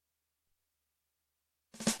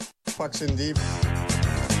Pucks in deep.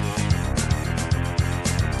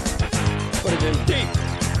 Put it in deep.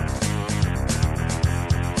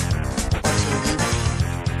 Pucks in deep.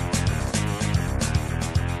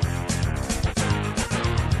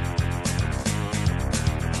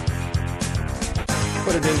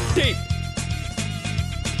 Put it in deep.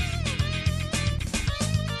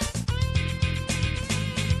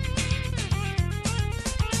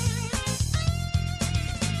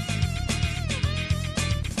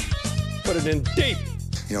 Put it in deep.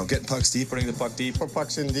 You know, getting pucks deep, putting the puck deep. Put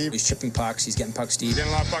pucks in deep. He's chipping pucks. He's getting pucks deep.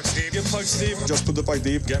 Getting a lot of pucks deep. Get pucks deep. Just put the puck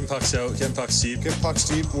deep. Getting pucks out. Getting pucks deep. Get pucks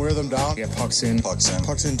deep. Wear them down. Get pucks in. Pucks in.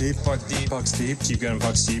 Pucks in deep. Puck deep. Pucks deep. Keep getting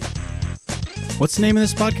pucks deep. What's the name of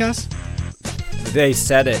this podcast? They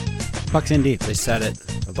said it. Pucks in Deep. They said it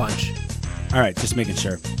a bunch. All right, just making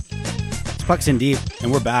sure. It's Pucks in Deep,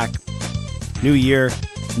 and we're back. New year,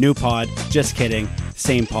 new pod. Just kidding.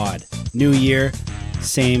 Same pod. New year,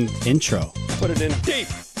 same intro. Put it in deep.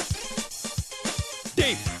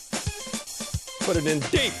 Deep. Put it in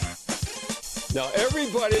deep. Now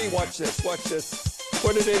everybody, watch this. Watch this.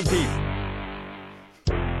 Put it in deep.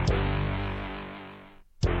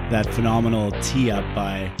 That phenomenal tee up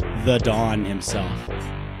by the Don himself.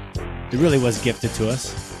 It really was gifted to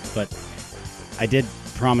us, but I did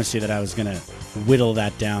promise you that I was going to whittle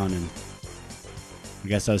that down, and I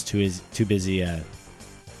guess I was too busy, I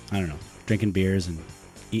don't know, drinking beers and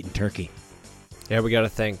eating turkey. Yeah, we got to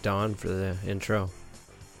thank Don for the intro.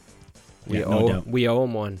 Yeah, no doubt. We owe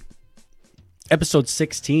him one. Episode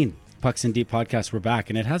 16, Pucks in Deep podcast, we're back,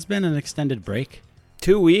 and it has been an extended break.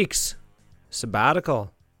 2 weeks.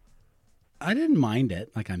 Sabbatical. I didn't mind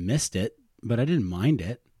it. Like, I missed it, but I didn't mind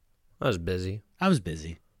it. I was busy. I was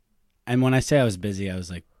busy. And when I say I was busy, I was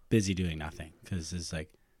like busy doing nothing because it's like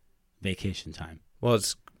vacation time. Well,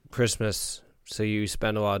 it's Christmas, so you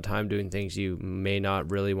spend a lot of time doing things you may not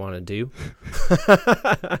really want to do.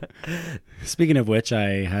 Speaking of which,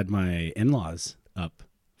 I had my in-laws up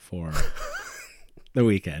for the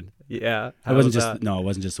weekend. Yeah. It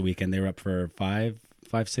wasn't just the weekend. They were up for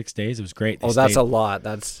 6 days. It was great. They That's stayed- a lot.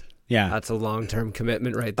 That's yeah. a long-term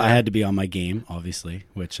commitment right there. I had to be on my game, obviously,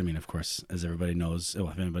 which, I mean, of course, as everybody knows, well,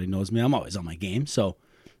 if anybody knows me, I'm always on my game. So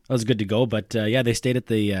I was good to go. But yeah, they stayed at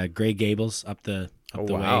the Grey Gables up the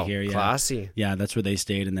way here. Yeah. Classy. Yeah, that's where they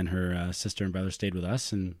stayed. And then her sister and brother stayed with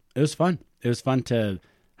us. And it was fun. It was fun to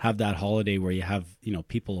have that holiday where you have,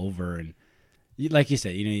 people over. And like you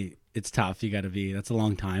said, it's tough. You got to be, that's a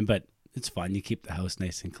long time, but it's fun. You keep the house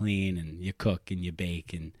nice and clean and you cook and you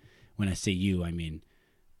bake. And when I say you, I mean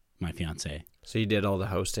my fiance. So you did all the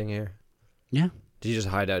hosting here? Yeah. Did you just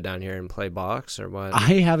hide out down here and play box or what?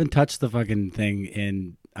 I haven't touched the fucking thing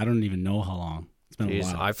in, I don't even know how long. It's been a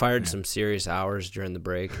while. I fired some serious hours during the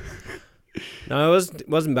break. No, it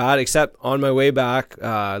wasn't bad, except on my way back,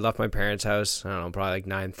 I left my parents' house, I don't know, probably like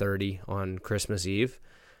 9:30 on Christmas Eve,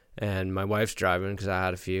 and my wife's driving because I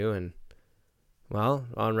had a few, and, well,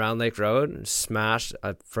 on Round Lake Road, smashed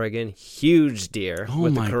a friggin' huge deer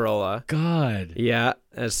with the Corolla. God. Yeah,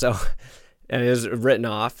 and so... And it was written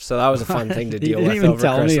off, so that was a fun thing to deal You with didn't even over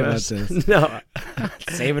tell Christmas. me about this. No.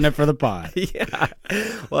 Saving it for the pod. Yeah.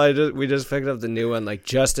 Well, we just picked up the new one like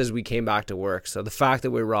just as we came back to work. So the fact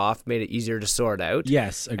that we were off made it easier to sort out.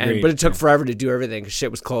 Yes, agreed. But it took forever to do everything because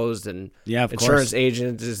shit was closed and of insurance course.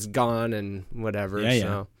 agent is gone and whatever. Yeah.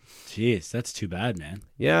 So. Jeez, that's too bad, man.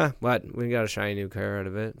 Yeah, but we got a shiny new car out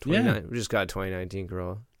of it. Yeah. We just got a 2019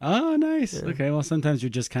 Corolla. Oh, nice. Yeah. Okay, well, sometimes you're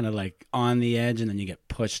just kind of like on the edge and then you get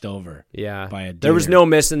pushed over. Yeah. By a deer. There was no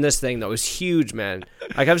missing this thing, though. It was huge, man.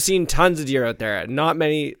 Like, I've seen tons of deer out there. Not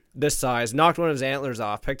many this size. Knocked one of his antlers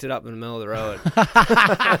off, picked it up in the middle of the road.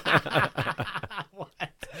 What?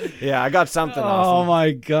 Yeah, I got something off Oh, him.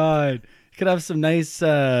 my God. You could have some nice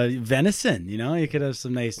venison, You could have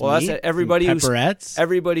some nice Well, meat, that's it. Everybody some who's- pepperettes.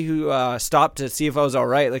 Everybody who stopped to see if I was all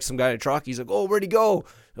right, like some guy in a truck, he's like, "Oh, where'd he go?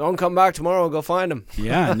 Don't come back tomorrow. I'll go find him."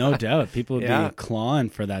 Yeah, no doubt. People would Yeah. be clawing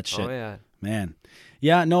for that shit. Oh, yeah. Man.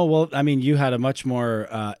 Yeah, no, well, I mean, you had a much more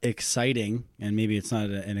exciting, and maybe it's not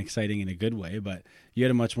an exciting in a good way, but you had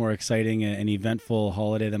a much more exciting and eventful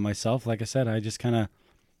holiday than myself. Like I said, I just kind of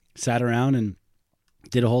sat around and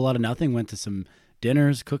did a whole lot of nothing, went to some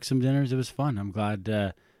dinners, cooked some dinners. It was fun. I'm glad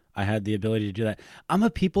I had the ability to do that. I'm a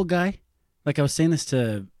people guy. Like I was saying this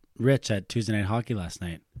to Rich at Tuesday Night Hockey last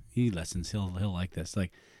night. He listens. He'll like this.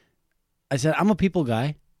 Like I said, I'm a people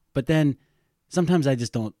guy, but then sometimes I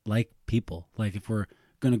just don't like people. Like if we're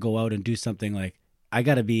going to go out and do something, like I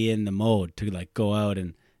got to be in the mode to like go out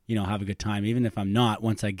and, have a good time. Even if I'm not,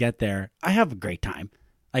 once I get there, I have a great time.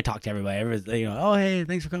 I talk to everybody. Everybody, oh, hey,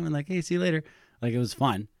 thanks for coming. Like, hey, see you later. Like it was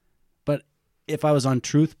fun. But if I was on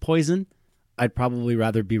Truth Poison, I'd probably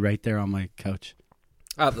rather be right there on my couch.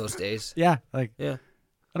 I have those days. Yeah, like Yeah.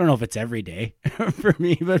 I don't know if it's every day for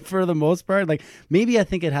me, but for the most part, like maybe I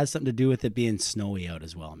think it has something to do with it being snowy out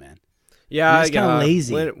as well, man. Yeah, You're just kinda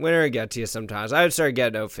lazy. Winter get to you sometimes. I would start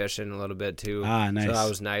getting out fishing a little bit too. Ah, nice. So that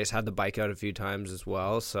was nice. Had the bike out a few times as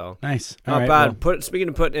well. So Nice. not All right, bad. well, Speaking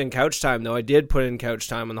of putting in couch time, though, I did put in couch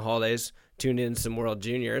time on the holidays. Tuned in some World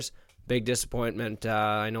Juniors. Big disappointment,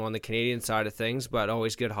 I know, on the Canadian side of things, but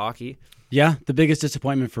always good hockey. yeah, the biggest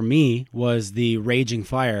disappointment for me was the raging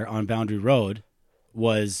fire on Boundary Road.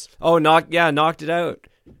 Was Oh, knocked it out.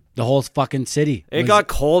 the whole fucking city? It got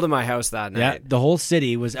cold in my house that yeah, night. the whole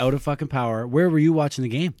city was out of fucking power. Where were you watching the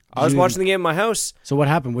game? I was watching the game in my house. So what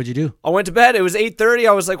happened? What'd you do? I went to bed. It was 8:30.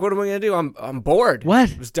 I was like, what am I going to do? I'm bored.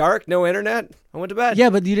 What? It was dark, no internet. I went to bed. Yeah,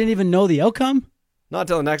 but you didn't even know the outcome. Not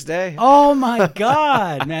till the next day. Oh my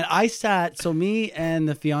God, man. So me and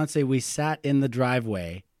the fiance, we sat in the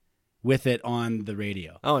driveway with it on the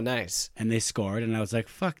radio Oh, nice. and they scored. And I was like,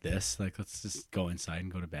 fuck this. Like, let's just go inside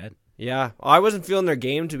and go to bed. Yeah, I wasn't feeling their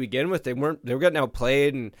game to begin with. They were getting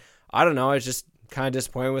outplayed, and I don't know. I was just kind of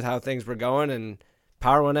disappointed with how things were going, and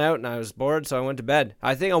power went out, and I was bored, so I went to bed.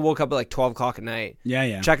 I think I woke up at like 12 o'clock at night. Yeah,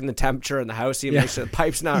 yeah. Checking the temperature in the house, see, Yeah. make sure the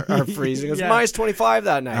pipes are freezing. It was Yeah. minus 25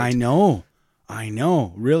 that night. I know.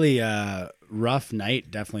 Really rough night,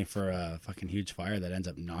 definitely, for a fucking huge fire that ends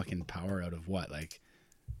up knocking power out of what, like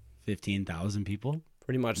 15,000 people?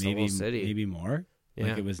 Pretty much the whole city. Maybe more. Yeah.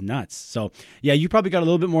 Like, it was nuts. So, yeah, you probably got a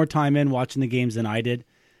little bit more time in watching the games than I did.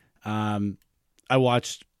 I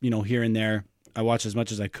watched, here and there. I watched as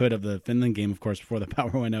much as I could of the Finland game, of course, before the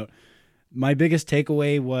power went out. My biggest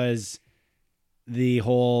takeaway was the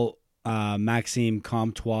whole Maxime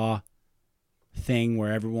Comtois thing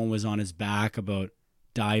where everyone was on his back about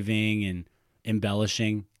diving and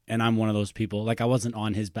embellishing. And I'm one of those people. Like, I wasn't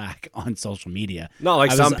on his back on social media. Not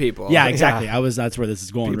like I some was- people. Yeah, exactly. Yeah. That's where this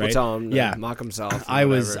is going, People right? tell him to yeah. mock himself. and I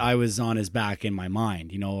was whatever. on his back in my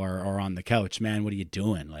mind, or on the couch. Man, what are you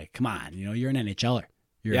doing? Like, come on, you're an NHLer.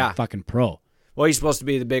 You're Yeah. a fucking pro. Well, he's supposed to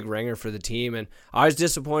be the big ringer for the team, and I was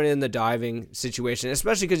disappointed in the diving situation,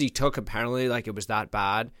 especially because he took a penalty. Like, it was that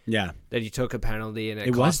bad Yeah. that he took a penalty, and it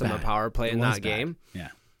It cost was him a bad. power play It in was that bad. game. Yeah.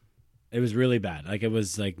 It was really bad. Like, it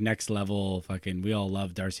was like next level fucking, we all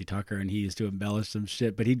love Darcy Tucker and he used to embellish some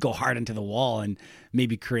shit, but he'd go hard into the wall and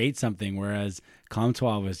maybe create something. Whereas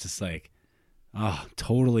Comtois was just like,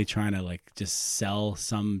 totally trying to like just sell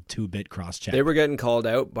some 2-bit cross check. They were getting called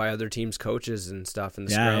out by other teams' coaches and stuff in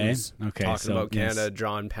the Yeah, eh? scrums, Okay, talking so, about Canada yes.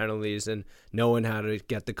 drawing penalties and knowing how to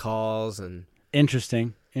get the calls. And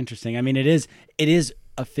Interesting. I mean, it is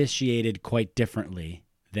officiated quite differently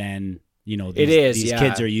than these yeah.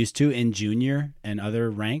 kids are used to in junior and other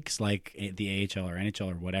ranks like the AHL or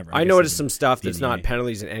NHL or whatever. I guess noticed it's some stuff the that's not NBA.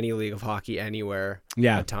 penalties in any league of hockey anywhere.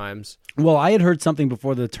 Yeah. At times. Well, I had heard something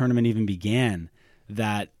before the tournament even began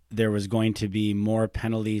that there was going to be more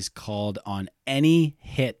penalties called on any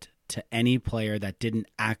hit to any player that didn't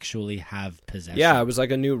actually have possession. Yeah, it was like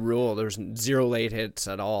a new rule. There's 0 late hits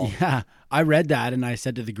at all. Yeah, I read that and I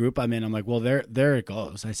said to the group I'm in, I'm like, well, there it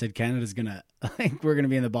goes. I said Canada's gonna, we're gonna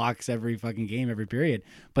be in the box every fucking game, every period.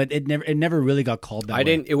 But it never really got called that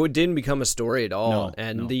way. It didn't become a story at all. No,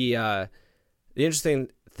 and no. the interesting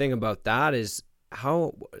thing about that is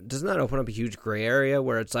how doesn't that open up a huge gray area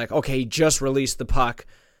where it's like, okay, he just released the puck.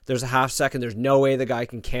 There's a half second. There's no way the guy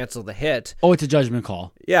can cancel the hit. Oh, it's a judgment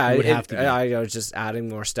call. Yeah, it would have to be. I was just adding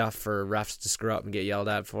more stuff for refs to screw up and get yelled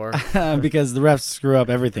at for. Because the refs screw up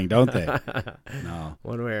everything, don't they? No.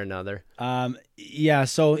 One way or another. Yeah.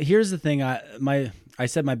 So here's the thing. I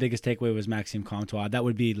said my biggest takeaway was Maxime Comtois. That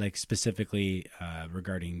would be like specifically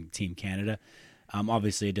regarding Team Canada.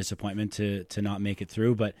 Obviously a disappointment to not make it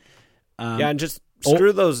through, but Yeah, and just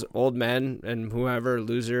screw those old men and whoever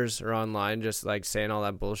losers are online just like saying all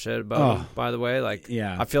that bullshit about them, by the way. Like,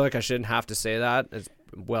 yeah. I feel like I shouldn't have to say that. It's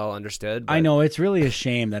well understood. But I know it's really a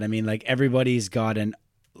shame that, I mean, like everybody's got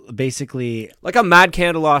basically. Like, I'm mad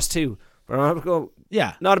Canada lost too. But I'm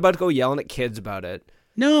Yeah. not about to go yelling at kids about it.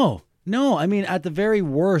 No. I mean, at the very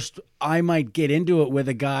worst, I might get into it with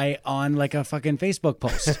a guy on like a fucking Facebook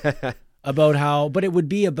post. But it would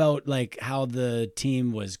be about like how the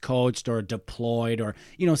team was coached or deployed or,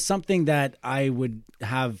 something that I would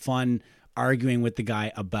have fun arguing with the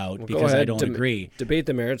guy about because I don't agree. Debate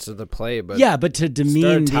the merits of the play, but Yeah, but to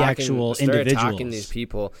demean the start actual start individuals. attacking these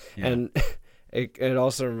people. Yeah. And it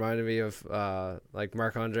also reminded me of like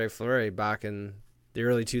Marc-Andre Fleury back in the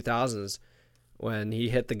early 2000s when he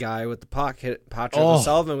hit the guy with the puck, hit Patrick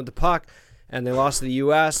O'Sullivan with the puck. and they lost to the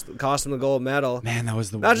U.S., cost them the gold medal. Man, that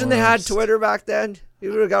was the Imagine worst. they had Twitter back then.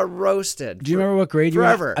 You would have got roasted. Do you remember what grade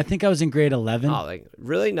forever. you were? I think I was in grade 11. Oh, like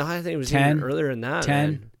really? No, I think it was 10, even earlier than that.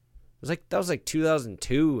 10. Man. It was like that was like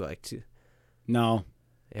 2002. No,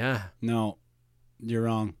 Yeah. you're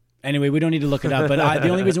wrong. Anyway, we don't need to look it up. But the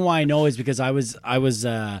only reason why I know is because I was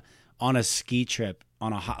on a ski trip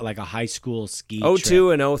on a high school ski trip.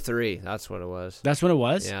 02 and 03. That's what it was. That's what it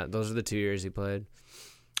was? Yeah, those are the 2 years he played.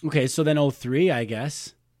 Okay, so then 03, I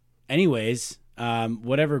guess. Anyways,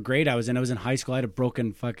 whatever grade I was in high school. I had a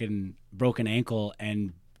broken ankle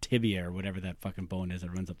and tibia or whatever that fucking bone is that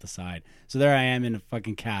runs up the side. So there I am in a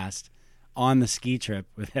fucking cast on the ski trip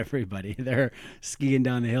with everybody. They're skiing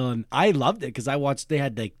down the hill, and I loved it because they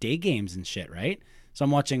had like day games and shit, right? So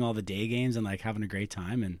I'm watching all the day games and like having a great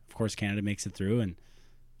time, and of course Canada makes it through and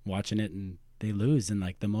watching it, and they lose in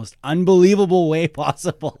like the most unbelievable way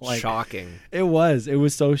possible. Like, shocking. It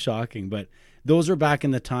was so shocking. But those were back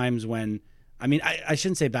in the times when, I mean, I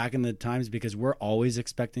shouldn't say back in the times because we're always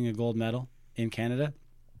expecting a gold medal in Canada,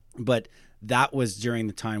 but that was during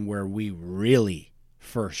the time where we really,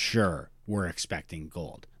 for sure, were expecting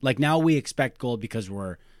gold. Like now we expect gold because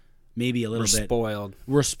we're maybe a little bit spoiled.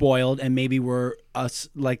 We're spoiled, and maybe we're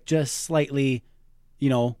like just slightly,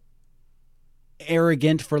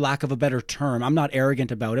 arrogant, for lack of a better term. I'm not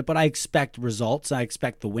arrogant about it, but I expect results. I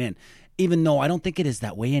expect the win, even though I don't think it is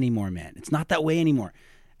that way anymore, man. It's not that way anymore.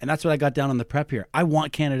 And that's what I got down on the prep here. I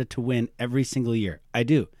want Canada to win every single year. I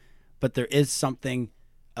do. But there is something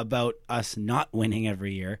about us not winning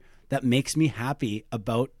every year that makes me happy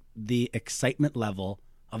about the excitement level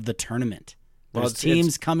of the tournament. There's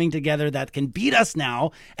teams coming together that can beat us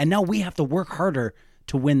now, and now we have to work harder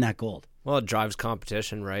to win that gold. Well, it drives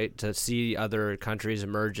competition, right? To see other countries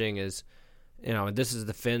emerging is, this is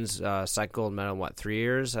the Finns' second gold medal in 3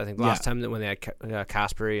 years? I think the last time that when they had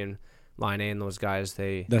Kasperi and Line and those guys,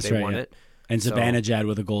 they won it. And Zibanejad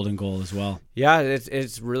with a golden goal as well. Yeah,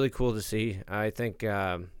 it's really cool to see. I think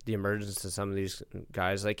the emergence of some of these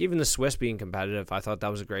guys, like even the Swiss being competitive, I thought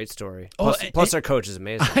that was a great story. Plus their coach is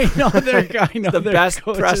amazing. I know the their best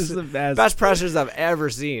coach press, is the best. Best pressers I've ever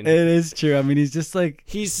seen. It is true. I mean, he's just like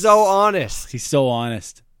he's so honest. He's so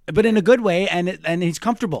honest, but in a good way, and he's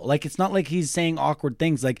comfortable. Like it's not like he's saying awkward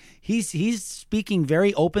things. Like he's speaking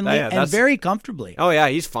very openly and very comfortably. Oh yeah,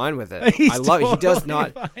 he's fine with it. I love it. He does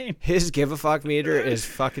not. Fine. His give a fuck meter is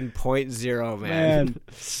fucking 0.0, man.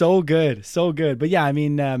 So good. But yeah, I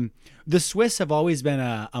mean, the Swiss have always been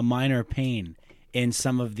a minor pain in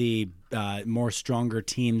some of the more stronger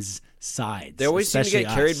teams' sides. They always seem to get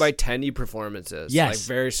carried by tendy performances. Yes. Like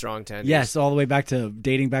very strong tendies. Yes, all the way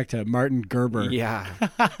dating back to Martin Gerber. Yeah.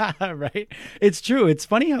 Right? It's true. It's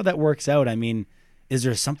funny how that works out. I mean, is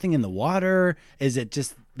there something in the water? Is it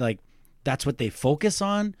just like that's what they focus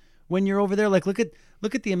on when you're over there? Like look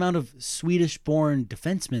at the amount of Swedish-born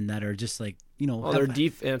defensemen that are just like, their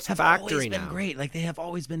defense have factory always been now. great. Like they have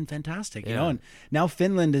always been fantastic, Yeah. And now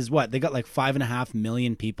Finland is what? They got like 5.5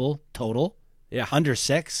 million people total. Yeah. Under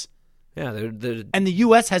 6. Yeah, and the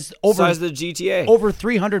U.S. has over size of the GTA. over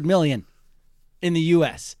 300 million in the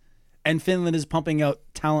U.S. And Finland is pumping out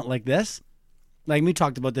talent like this. Like we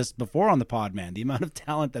talked about this before on the pod, man. The amount of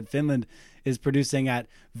talent that Finland is producing at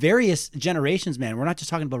various generations, man. We're not just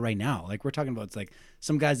talking about right now. Like we're talking about it's like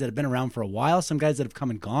some guys that have been around for a while, some guys that have come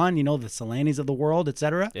and gone. The Solanis of the world,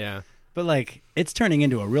 etc. Yeah. But like it's turning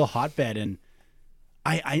into a real hotbed, and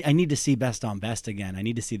I need to see best on best again. I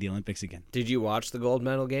need to see the Olympics again. Did you watch the gold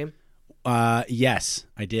medal game? Yes,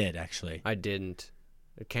 I did actually. I didn't.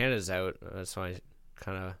 Canada's out. That's why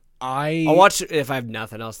I'll watch it if I have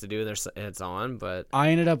nothing else to do. It's on, but I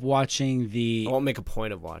ended up watching I won't make a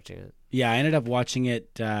point of watching it. Yeah, I ended up watching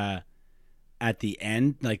it at the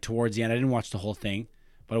end, like towards the end. I didn't watch the whole thing,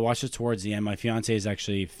 but I watched it towards the end. My fiance is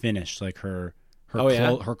actually Finnish. Like her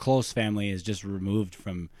close family is just removed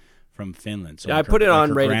from Finland. So yeah, I put it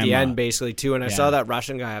on right at the end basically too, and I saw that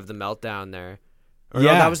Russian guy have the meltdown there. Or no,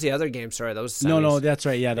 that was the other game. Sorry, that was semis. No, that's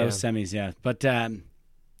right. Yeah, that was semis. Yeah, but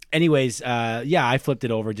anyways, I flipped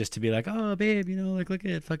it over just to be like, oh, babe, like look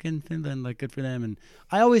at fucking Finland, like good for them. And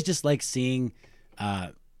I always just like seeing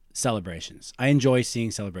celebrations. I enjoy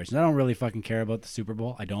seeing celebrations. I don't really fucking care about the Super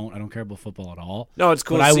Bowl. I don't care about football at all. No, it's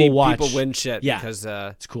cool to see people win shit. Yeah, because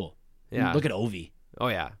it's cool. Yeah, look at Ovi. Oh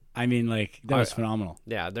yeah. I mean, like that was phenomenal.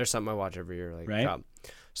 Yeah, there's something I watch every year. Like, right.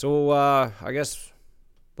 So I guess.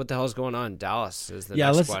 What the hell's going on? Dallas is the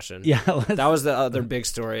next question. Yeah, that was the other big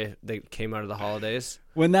story that came out of the holidays.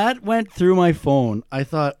 When that went through my phone, I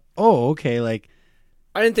thought, oh, okay, like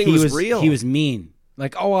I didn't think it was real. He was mean.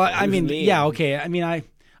 Like, oh, I mean, mean. Yeah, okay. I mean, I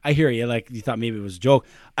hear you. Like, you thought maybe it was a joke.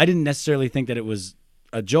 I didn't necessarily think that it was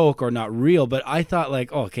a joke or not real, but I thought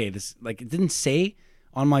like, oh, okay, this like it didn't say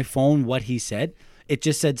on my phone what he said. It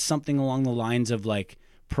just said something along the lines of like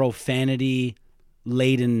profanity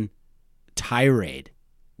laden tirade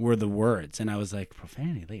were the words, and I was like,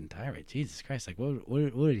 profanity laden tirade, Jesus Christ, like what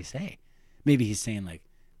did he say? Maybe he's saying like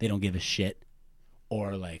they don't give a shit,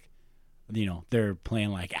 or like, you know, they're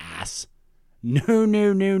playing like ass.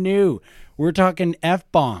 No. We're talking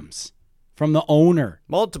F-bombs from the owner.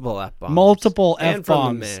 Multiple F-bombs. Multiple And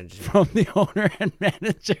F-bombs from the owner and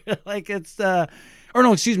manager. Like it's from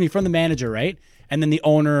the manager, right? And then the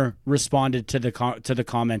owner responded to the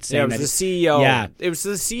comments saying it was the CEO. Yeah. It was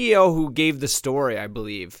the CEO who gave the story, I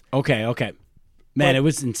believe. Okay. Man, it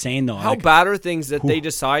was insane though. How bad are things that they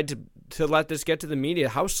decide to let this get to the media?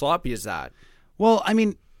 How sloppy is that? Well, I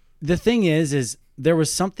mean, the thing is there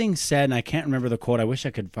was something said, and I can't remember the quote. I wish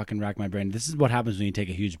I could fucking rack my brain. This is what happens when you take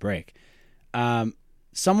a huge break.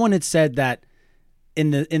 Someone had said that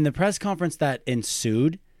in the press conference that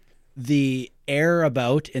ensued, the air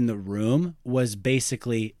about in the room was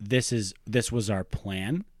basically this was our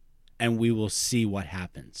plan, and we will see what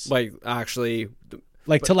happens. Like actually,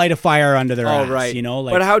 to light a fire under their ass, right. you know.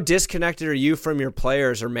 Like, but how disconnected are you from your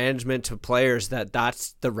players or management to players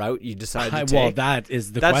that's the route you decide to take? Well, that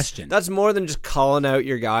is the question. That's more than just calling out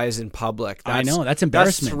your guys in public. I know, that's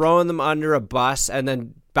embarrassment. That's throwing them under a bus and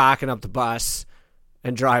then backing up the bus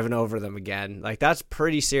and driving over them again. Like that's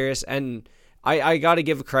pretty serious. And I got to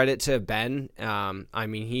give credit to Ben. I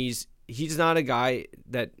mean, he's not a guy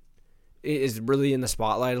that is really in the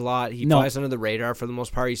spotlight a lot. He flies under the radar for the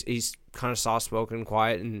most part. He's kind of soft-spoken and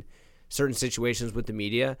quiet in certain situations with the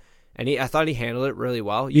media, and I thought he handled it really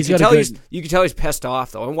well. You can tell he's pissed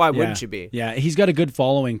off though, and why wouldn't you be? Yeah, he's got a good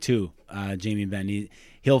following too, Jamie Benn.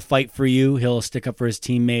 He'll fight for you. He'll stick up for his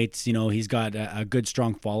teammates. You know, he's got a good,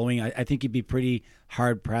 strong following. I think he'd be pretty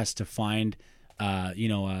hard pressed to find.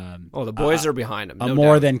 The boys are behind him. A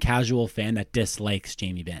more than casual fan that dislikes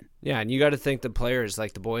Jamie Benn. Yeah, and you got to think the players,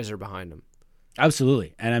 like the boys, are behind him.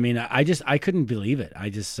 Absolutely, and I mean, I couldn't believe it. I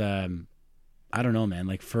just, I don't know, man.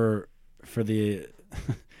 Like for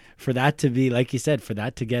that to be, like you said, for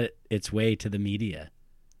that to get its way to the media.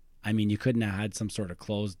 I mean, you couldn't have had some sort of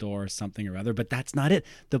closed door or something or other, but that's not it.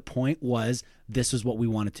 The point was, this was what we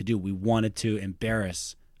wanted to do. We wanted to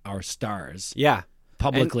embarrass our stars. Yeah.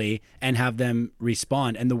 Publicly and have them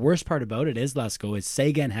respond. And the worst part about it is, Lesko, is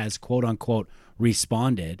Seguin has quote unquote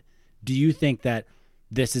responded. Do you think that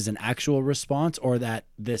this is an actual response, or that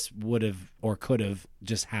this would have or could have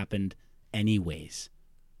just happened anyways,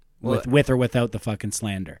 with or without the fucking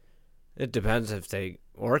slander? It depends if they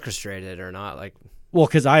orchestrated it or not. Like, well,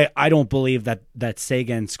 because I don't believe that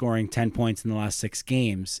Seguin scoring 10 points in the last 6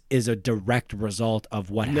 games is a direct result of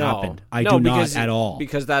what happened. I do not at all.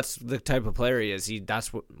 Because that's the type of player he is. That's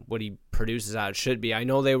what he produces out. It should be. I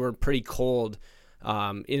know they were pretty cold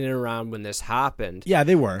in and around when this happened. Yeah,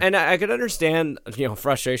 they were. And I could understand,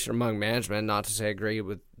 frustration among management. Not to say I agree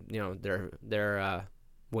with their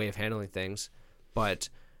way of handling things, but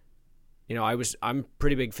I'm a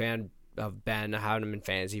pretty big fan of Ben. I had him in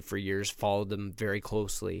fantasy for years, followed them very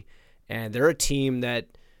closely, and they're a team that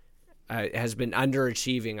has been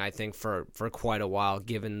underachieving, I think, for quite a while,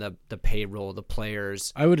 given the payroll, the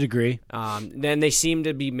players. I would agree. Then they seem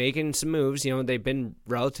to be making some moves. They've been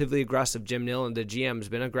relatively aggressive. Jim Nill and the GM has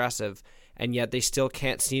been aggressive, and yet they still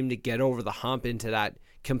can't seem to get over the hump into that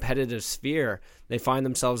competitive sphere. They find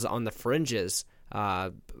themselves on the fringes.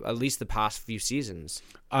 At least the past few seasons.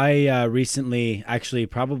 I recently, actually,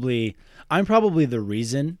 I'm probably the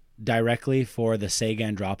reason directly for the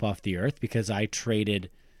Seguin drop off the earth, because I traded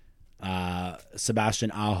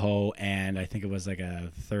Sebastian Aho and I think it was like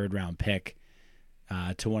a 3rd round pick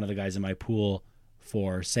to one of the guys in my pool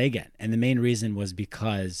for Seguin. And the main reason was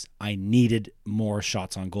because I needed more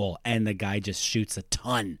shots on goal, and the guy just shoots a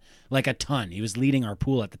ton. He was leading our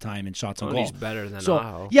pool at the time in shots on goal. He's better than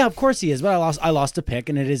Aho. Yeah, of course he is, but I lost a pick,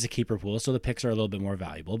 and it is a keeper pool, so the picks are a little bit more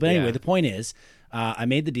valuable. But anyway, the point is, I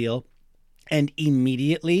made the deal, and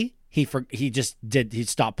immediately he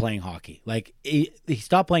stopped playing hockey. Like he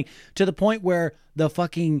stopped playing to the point where the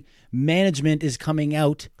fucking management is coming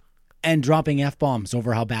out and dropping F-bombs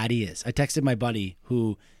over how bad he is. I texted my buddy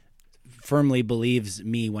who firmly believes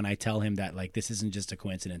me when I tell him that, like, this isn't just a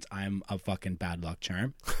coincidence. I'm a fucking bad luck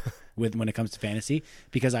charm when it comes to fantasy,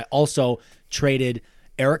 because I also traded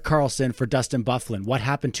Erik Karlsson for Dustin Byfuglien. What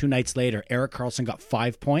happened 2 nights later? Erik Karlsson got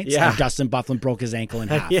 5 points, Yeah. and Dustin Byfuglien broke his ankle in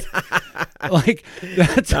half. Like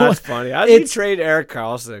that's funny. How did you trade Erik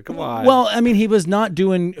Karlsson? Come on. Well, I mean, he was not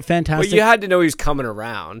doing fantastic. But you had to know he was coming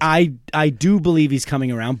around. I do believe he's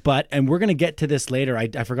coming around, and we're going to get to this later.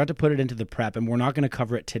 I forgot to put it into the prep, and we're not going to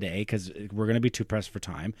cover it today because we're going to be too pressed for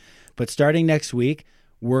time. But starting next week,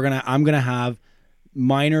 I'm going to have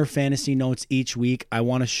minor fantasy notes each week. I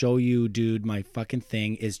want to show you, dude, my fucking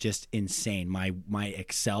thing is just insane. My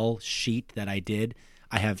Excel sheet that I did,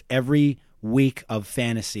 I have every week of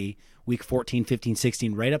fantasy, week 14, 15,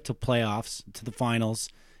 16, right up to playoffs, to the finals,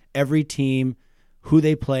 every team, who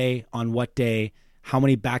they play on what day, how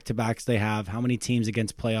many back-to-backs they have, how many teams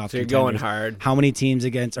against playoff So you're contenders, going hard. how many teams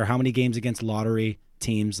against, or how many games against lottery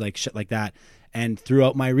teams, like shit like that. And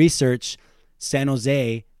throughout my research, San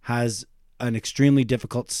Jose has an extremely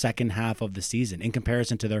difficult second half of the season in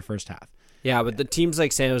comparison to their first half. Yeah, but the teams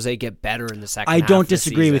like San Jose get better in the second I half don't of the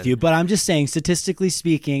disagree with season. you, but I'm just saying, statistically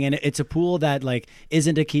speaking, and it's a pool that like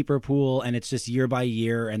isn't a keeper pool, and it's just year by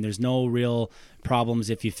year, and there's no real problems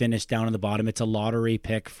if you finish down in the bottom. It's a lottery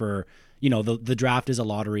pick for, the draft is a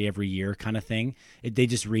lottery every year kind of thing. They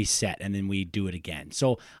just reset, and then we do it again.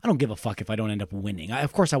 So I don't give a fuck if I don't end up winning.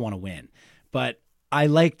 Of course I want to win, but I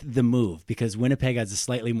liked the move because Winnipeg has a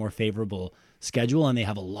slightly more favorable schedule, and they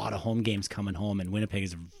have a lot of home games coming home, and Winnipeg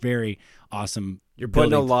is a very awesome. You're putting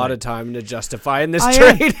a building to lot play. of time into justifying this I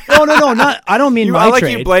trade. am. No, not. I don't mean I my like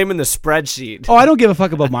trade. you blaming the spreadsheet. Oh, I don't give a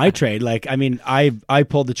fuck about my trade. Like, I mean, I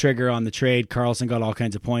pulled the trigger on the trade. Karlsson got all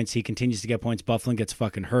kinds of points. He continues to get points. Byfuglien gets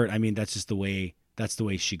fucking hurt. I mean, that's just the way. That's the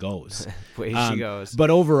way she goes. Way she goes. But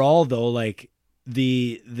overall, though, like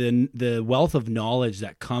the wealth of knowledge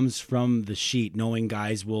that comes from the sheet, knowing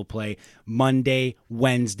guys will play Monday,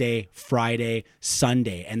 Wednesday, Friday,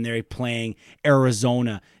 Sunday, and they're playing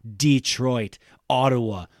Arizona, Detroit,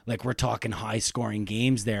 Ottawa. Like, we're talking high-scoring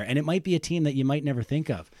games there, and it might be a team that you might never think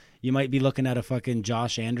of. You might be looking at a fucking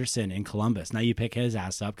Josh Anderson in Columbus. Now you pick his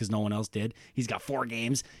ass up because no one else did. He's got 4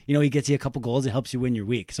 games. He gets you a couple goals. It helps you win your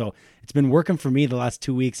week. So it's been working for me the last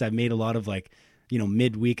 2 weeks. I've made a lot of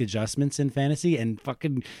midweek adjustments in fantasy and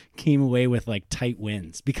fucking came away with like tight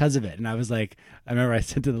wins because of it. And I was like, I remember I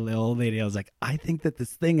said to the old lady, I was like, I think that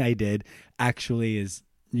this thing I did actually is,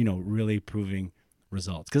 really proving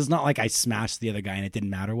results. Because it's not like I smashed the other guy and it didn't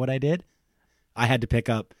matter what I did. I had to pick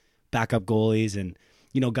up backup goalies and,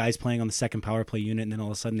 guys playing on the second power play unit, and then all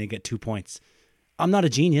of a sudden they get 2 points. I'm not a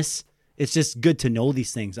genius. It's just good to know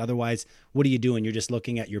these things. Otherwise, what are you doing? You're just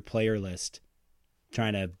looking at your player list,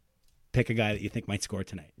 trying to pick a guy that you think might score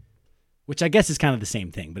tonight, which I guess is kind of the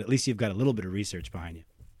same thing, but at least you've got a little bit of research behind you.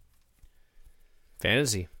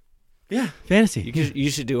 Fantasy. Yeah, fantasy. You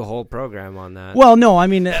should do a whole program on that. Well, no, I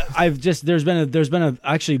mean, there's been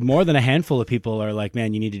actually more than a handful of people are like,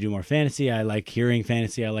 man, you need to do more fantasy. I like hearing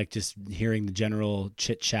fantasy. I like just hearing the general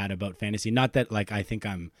chit chat about fantasy. Not that like I think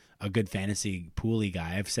I'm a good fantasy pooly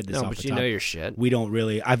guy. I've said this off but the you top. know your shit. We don't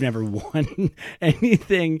really. I've never won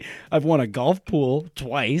anything. I've won a golf pool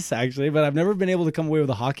twice actually, but I've never been able to come away with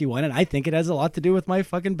a hockey one. And I think it has a lot to do with my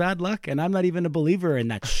fucking bad luck. And I'm not even a believer in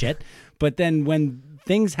that shit. But then when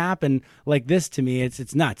things happen like this to me,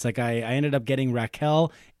 it's nuts. Like I ended up getting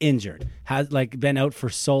Raquel injured, has like been out for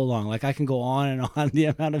so long. Like I can go on and on the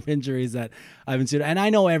amount of injuries that I've been seen. And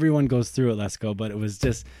I know everyone goes through it, Lesko, but it was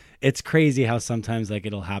just, it's crazy how sometimes like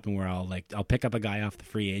it'll happen where I'll pick up a guy off the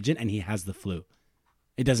free agent and he has the flu.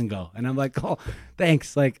 It doesn't go. And I'm like, oh,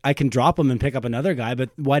 thanks. Like I can drop him and pick up another guy, but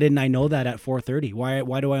why didn't I know that at 4:30?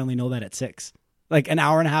 Why do I only know that at 6? Like an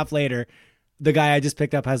hour and a half later, the guy I just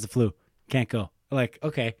picked up has the flu. Can't go. Like,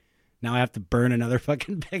 okay, now I have to burn another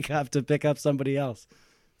fucking pickup to pick up somebody else.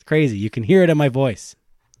 It's crazy. You can hear it in my voice.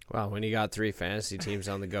 Well, when you got 3 fantasy teams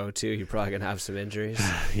on the go too, you're probably gonna have some injuries.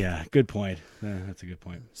 Yeah, good point. That's a good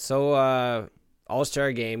point. So,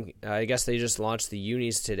 All-Star Game. I guess they just launched the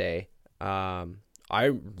unis today.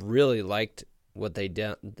 I really liked what they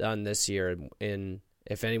done this year.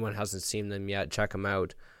 If anyone hasn't seen them yet, check them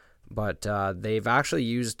out. But they've actually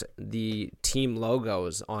used the team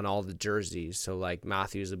logos on all the jerseys. So, like,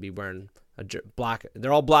 Matthews will be wearing a black.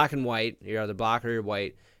 They're all black and white. You're either black or you're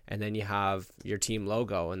white. And then you have your team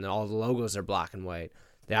logo, and then all the logos are black and white.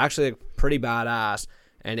 They actually look pretty badass.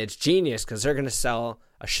 And it's genius because they're going to sell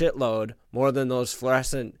a shitload more than those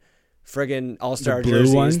fluorescent friggin' All-Star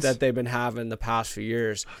jerseys ones? that they've been having the past few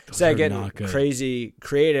years. Those Instead of are getting not good. crazy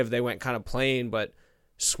creative, they went kind of plain, but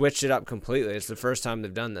switched it up completely. It's the first time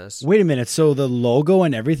they've done this. Wait a minute. So the logo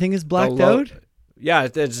and everything is blacked out? Yeah,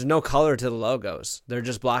 there's no color to the logos. They're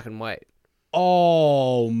just black and white.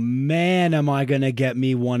 Oh, man, am I going to get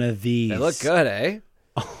me one of these? They look good, eh?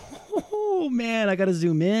 Oh, man, I got to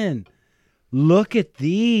zoom in. Look at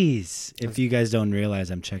these. If you guys don't realize,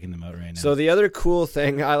 I'm checking them out right now. So the other cool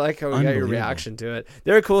thing, I like how we got your Unbelievable. reaction to it.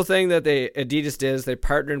 The other cool thing that Adidas did is they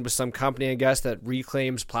partnered with some company, I guess, that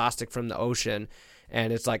reclaims plastic from the ocean,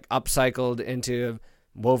 and it's like upcycled into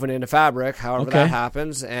woven into fabric, however Okay. that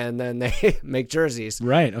happens, and then they make jerseys.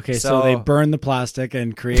 Right. Okay. So they burn the plastic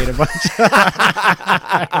and create a bunch.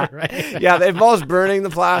 Right. Yeah, they involves burning the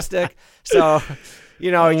plastic. So,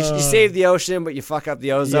 you save the ocean, but you fuck up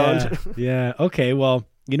the ozone. Yeah. Yeah. Okay. Well,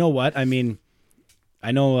 you know what? I mean,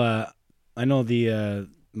 I know the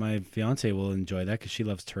my fiance will enjoy that because she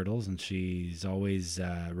loves turtles and she's always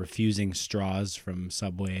refusing straws from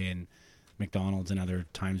Subway and McDonald's and other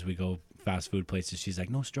times we go fast food places. She's like,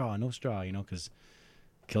 no straw, because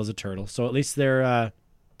kills a turtle. So at least they're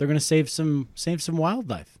going to save some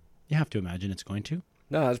wildlife. You have to imagine it's going to.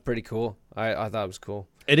 No, that's pretty cool. I thought it was cool.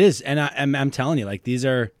 It is, and I'm telling you, like these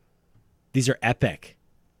are epic.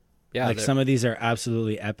 Yeah, like some of these are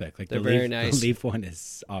absolutely epic. Like they're the very Leaf, nice. The Leaf one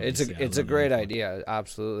is obviously It's a great idea,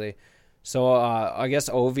 absolutely. So I guess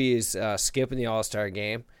Ovi is skipping the All-Star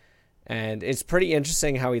game, and it's pretty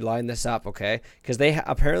interesting how he lined this up. Okay, because they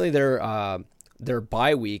apparently their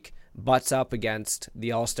bye week butts up against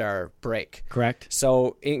the All-Star break. Correct.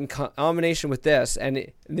 So in combination with this, and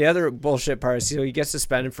the other bullshit part is, he gets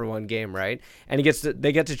suspended for one game, right? And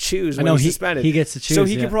they get to choose when he's suspended. He gets to choose. So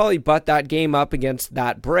he could probably butt that game up against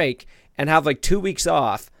that break and have like 2 weeks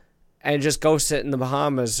off and just go sit in the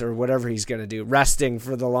Bahamas or whatever he's going to do, resting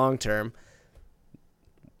for the long term.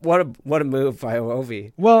 What a move by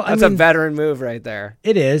Ovi. Well, That's a veteran move right there.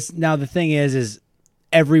 It is. Now the thing is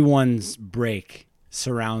everyone's break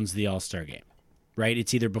surrounds the All-Star game, right?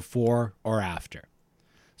 It's either before or after.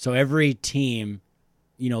 So every team,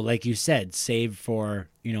 like you said, save for,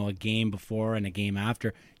 a game before and a game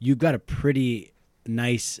after, you've got a pretty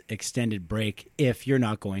nice extended break if you're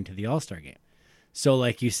not going to the All-Star game. So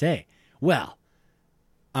like you say, well,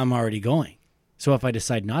 I'm already going. So if I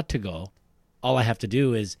decide not to go, all I have to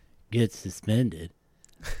do is get suspended.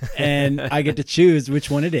 And I get to choose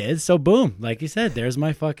which one it is. So boom, like you said, there's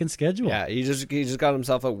my fucking schedule. Yeah, he just got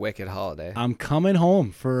himself a wicked holiday. I'm coming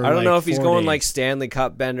home for. I don't know if he's 4 going days. like Stanley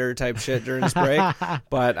Cup bender type shit during his break,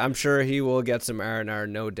 but I'm sure he will get some R&R,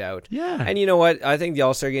 no doubt. Yeah. And you know what? I think the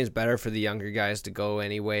All-Star game is better for the younger guys to go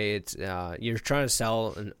anyway. It's you're trying to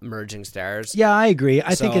sell emerging stars. Yeah, I agree.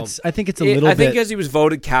 I think it's a little bit. I think because he was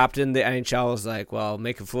voted captain, the NHL was like, "Well,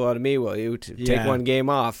 make a fool out of me, will you? Take one game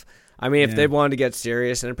off." I mean, if they wanted to get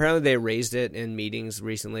serious, and apparently they raised it in meetings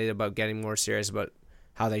recently about getting more serious about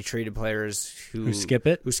how they treated players who skip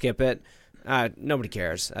it. Nobody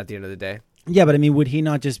cares at the end of the day. Yeah, but I mean, would he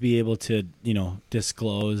not just be able to,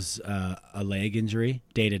 disclose a leg injury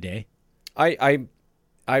day to day? I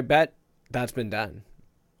bet that's been done.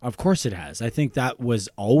 Of course it has. I think that was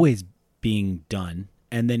always being done,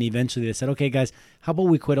 and then eventually they said, "Okay, guys, how about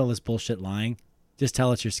we quit all this bullshit lying? Just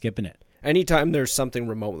tell us you're skipping it." Anytime there's something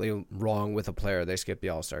remotely wrong with a player, they skip the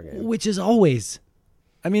All-Star game. Which is always.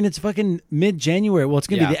 I mean, it's fucking mid-January. Well, it's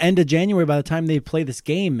going to be the end of January by the time they play this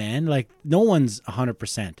game, man. Like, no one's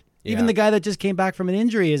 100%. Even the guy that just came back from an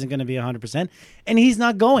injury isn't going to be 100%. And he's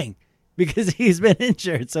not going because he's been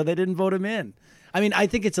injured, so they didn't vote him in. I mean, I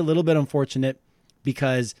think it's a little bit unfortunate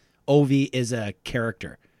because Ovi is a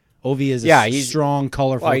character. Ovi is a strong,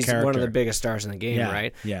 colorful character. He's one of the biggest stars in the game,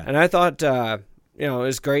 right? Yeah. And I thought... it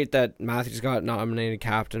was great that Matthews got nominated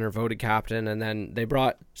captain or voted captain, and then they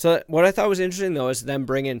brought... So what I thought was interesting, though, is them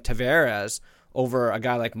bringing Tavares over a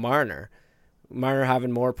guy like Marner. Marner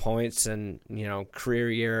having more points and,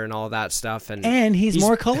 career year and all that stuff. And he's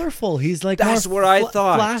more colorful. He's like that's more what I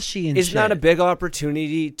thought. Flashy and Isn't that a big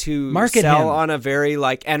opportunity to market sell him on a very,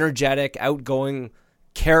 energetic, outgoing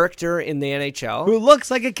character in the NHL who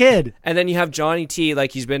looks like a kid? And then you have Johnny T,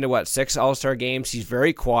 he's been to 6 All-Star games. He's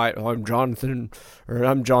very quiet. Oh, I'm John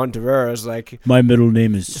Tavares. My middle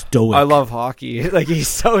name is Stoic. I love hockey. He's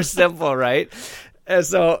so simple, right? And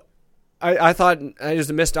so I thought it was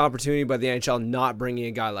a missed opportunity by the NHL not bringing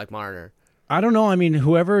a guy like Marner. I don't know. I mean,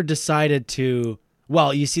 whoever decided to.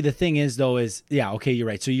 Well, you see, the thing is, though, okay, you're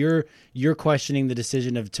right. So you're questioning the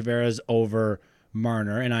decision of Tavares over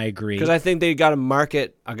Marner, and I agree. Because I think they got to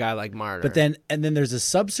market a guy like Marner. But then there's a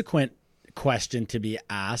subsequent question to be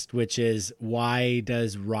asked, which is, why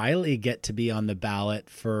does Riley get to be on the ballot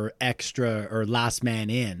for extra or last man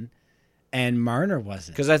in, and Marner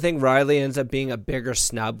wasn't? Because I think Riley ends up being a bigger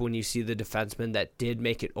snub when you see the defenseman that did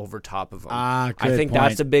make it over top of him. Good I think point.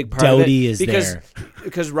 that's a big part Doughty of it. is there.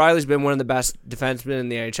 Because Riley's been one of the best defensemen in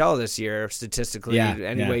the NHL this year, statistically,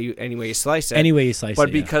 any way you slice it. Any way you slice it.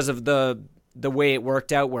 But because of the the way it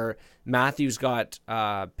worked out where Matthews got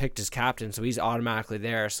picked as captain, so he's automatically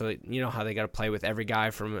there. So you know how they got to play with every guy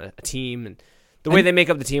from a team, and the way they make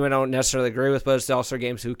up the team, I don't necessarily agree with, but it's the All-Star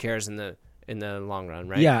game, so who cares in the long run,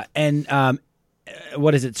 right? Yeah, and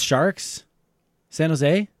what is it? Sharks, San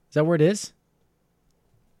Jose. Is that where it is?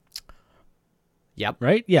 Yep.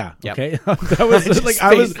 Right? Yeah. Yep. Okay. That was like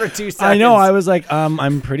I was. For 2 seconds. I know. I was like,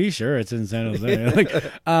 I'm pretty sure it's in San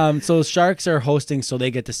Jose. So Sharks are hosting, so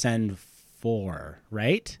they get to send 4,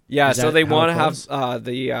 right? Yeah. Is So that they how want it to goes? have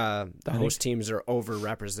the host teams are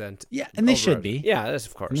overrepresented. Yeah, and they should be. Yeah, that's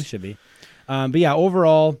of They course. should be. But yeah,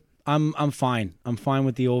 overall, I'm fine. I'm fine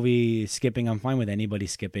with the OV skipping. I'm fine with anybody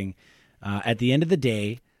skipping. At the end of the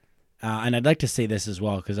day, and I'd like to say this as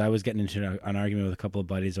well because I was getting into an argument with a couple of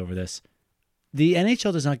buddies over this. The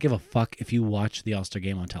NHL does not give a fuck if you watch the All-Star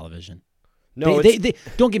game on television. No, they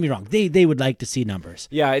don't get me wrong. They would like to see numbers.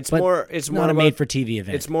 yeah, it's but more not a about, made-for-TV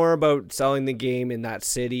event. It's more about selling the game in that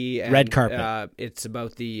city. And, Red carpet. It's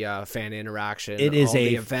about the fan interaction. It is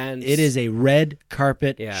the events. It is a red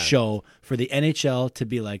carpet Yeah. show for the NHL to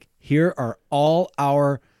be like, here are all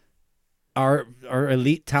our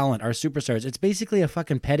elite talent, our superstars. It's basically a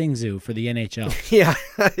fucking petting zoo for the NHL. Yeah,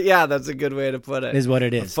 yeah, that's a good way to put it. Is what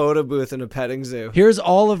it A is. photo booth in a petting zoo. Here's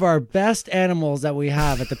all of our best animals that we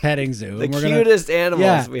have at the petting zoo. The and we're cutest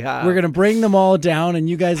animals we have. We're gonna bring them all down, and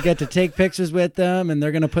you guys get to take pictures with them, and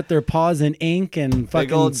they're gonna put their paws in ink and Big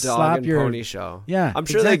fucking old dog slap and your pony show. Yeah, I'm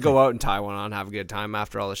sure they exactly. go out and tie one on and have a good time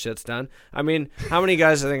after all the shit's done. I mean, how many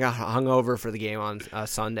guys I think are hung over for the game on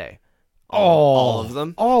Sunday? All of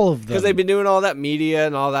them. All of them. Because they've been doing all that media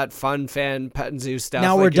and all that fun fan pet and zoo stuff.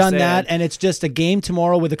 Now like we're you're done saying. that, and it's just a game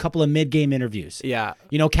tomorrow with a couple of mid-game interviews. Yeah.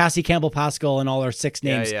 You know, Cassie Campbell Pascal and all our 6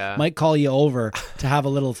 names yeah. might call you over to have a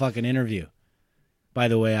little fucking interview. By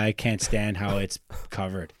the way, I can't stand how it's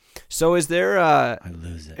covered. So is there I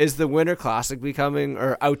lose it. is the Winter Classic becoming,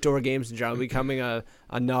 or outdoor games in general, becoming a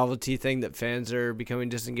novelty thing that fans are becoming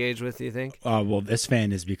disengaged with, do you think? Well, this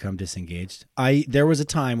fan has become disengaged. There was a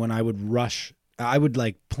time when I would rush. I would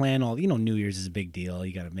like plan all. You know, New Year's is a big deal.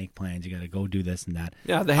 You got to make plans. You got to go do this and that.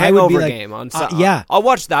 Yeah, the I would be Hangover like, game on yeah. I'll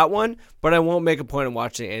watch that one, but I won't make a point of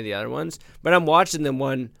watching any of the other ones. But I'm watching them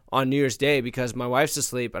one on New Year's Day because my wife's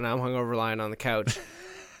asleep and I'm hungover lying on the couch.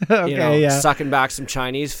 Okay, yeah. Sucking back some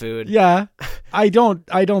Chinese food. Yeah, I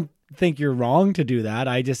don't think you're wrong to do that.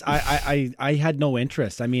 I just I had no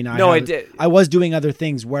interest. I mean, I did. I was doing other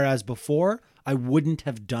things, whereas before I wouldn't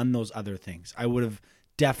have done those other things. I would have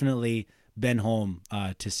definitely been home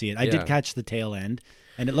to see it. I did catch the tail end,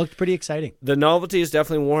 and it looked pretty exciting. The novelty is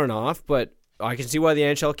definitely worn off, but I can see why the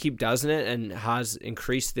NHL keep doing it and has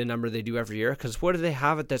increased the number they do every year. Because what do they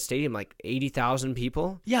have at that stadium? Like 80,000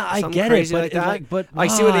 people? Yeah, I Something get it, crazy but like that. like, but I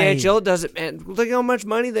see when the why? NHL does it, man. Look how much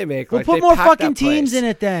money they make. Well, Like, put they more pack fucking that teams place. in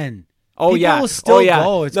it then. Oh People yeah, will still yeah.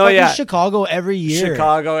 go. It's No, fucking yeah. Chicago every year.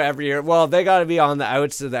 Chicago every year. Well, they got to be on the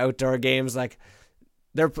outs of the outdoor games. Like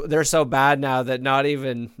they're so bad now that not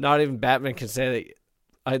even Batman can say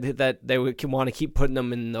that they would want to keep putting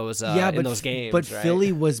them in those in those games. But right?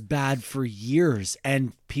 Philly was bad for years,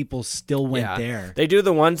 and people still went there. They do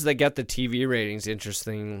the ones that get the TV ratings,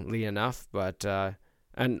 interestingly enough, but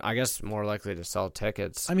and I guess more likely to sell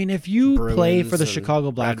tickets. I mean, if you play for the Bruins Chicago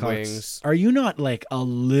and Red Blackhawks, Wings. are you not like a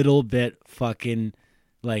little bit fucking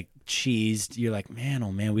like cheesed? You're like, man,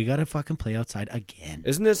 oh man, we gotta fucking play outside again.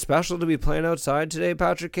 Isn't it special to be playing outside today,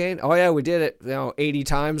 Patrick Kane? Oh yeah, we did it 80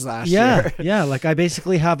 times last Yeah, year. yeah. Like I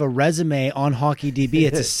basically have a resume on HockeyDB.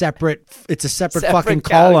 It's a separate Separate fucking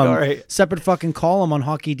category. column, separate fucking column on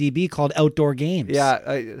HockeyDB called Outdoor Games.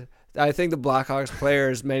 Yeah, I think the Blackhawks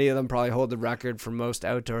players, many of them probably hold the record for most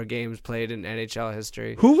outdoor games played in NHL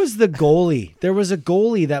history. Who was the goalie? There was a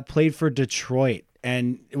goalie that played for Detroit,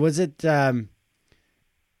 and was it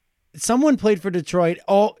someone played for Detroit?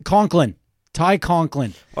 Oh, Conklin. Ty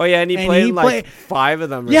Conklin. Oh yeah, and he played in like 5 of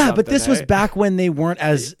them. Or Yeah, something, but this was eh? back when they weren't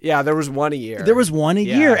as. Yeah, there was one a year. There was one a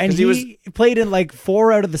Yeah, year, and 'cause he played in like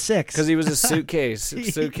 4 out of the 6. because he was a suitcase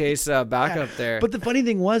backup there. But the funny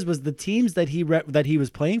thing was the teams that he was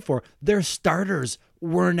playing for, their starters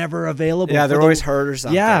were never available. yeah, for they're the- always hurt or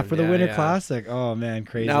something. Yeah, for the Winter yeah. Classic. Oh man,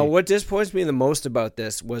 crazy. Now, what disappoints me the most about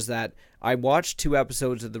this was that I watched 2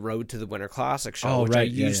 episodes of the Road to the Winter Classic show, Oh, which I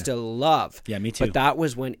right. Yeah, used to love. Yeah, me too. But that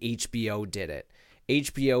was when HBO did it.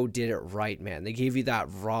 HBO did it right, man. They gave you that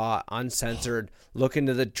raw, uncensored look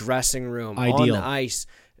into the dressing room, Ideal. on the ice,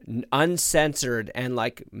 uncensored, and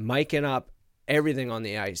like miking up everything on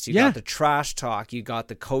the ice. You Yeah. got the trash talk. You got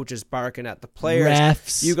the coaches barking at the players.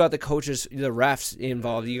 Refs. You got the coaches, the refs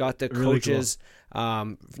involved. You got the Really coaches,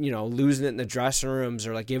 losing it in the dressing rooms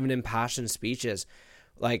or like giving impassioned speeches.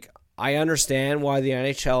 Like I understand why the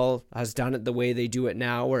NHL has done it the way they do it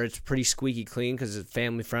now, where it's pretty squeaky clean because it's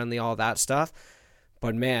family friendly, all that stuff.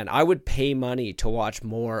 But man, I would pay money to watch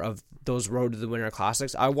more of those Road to the Winter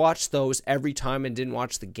Classics. I watched those every time and didn't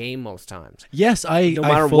watch the game most times. Yes, No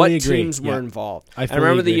matter fully what agree. teams were involved. I And I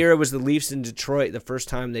remember the fully agree. year it was the Leafs in Detroit the first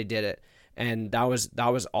time they did it, and that was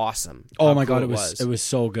awesome. Oh how my cool God, it was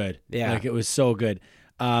so good. Yeah. Like it was so good.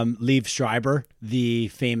 Liev Schreiber, the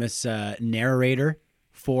famous narrator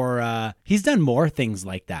for he's done more things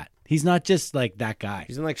like that. He's not just like that guy.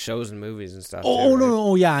 He's in like shows and movies and stuff. Oh, too, no, right?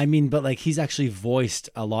 no, yeah. I mean, but like he's actually voiced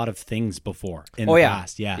a lot of things before in Oh, the yeah.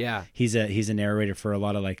 past. Yeah. Yeah. He's a narrator for a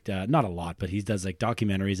lot of like not a lot, but he does like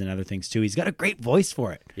documentaries and other things too. He's got a great voice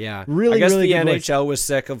for it. Yeah, Really, I guess really the good voice. NHL was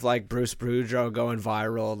sick of like Bruce Boudreau going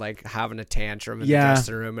viral, like having a tantrum in Yeah. the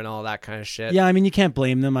dressing room and all that kind of shit. Yeah, I mean, you can't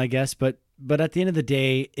blame them, I guess, but at the end of the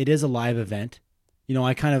day, it is a live event. You know,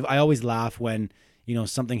 I always laugh when, you know,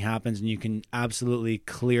 something happens and you can absolutely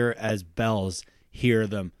clear as bells hear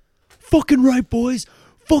them. Fucking right, boys.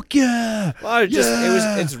 Fuck yeah. Well,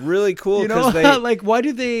 it's really cool You know, because they like, why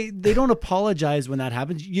do they don't apologize when that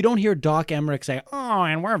happens? You don't hear Doc Emmerich say, "Oh,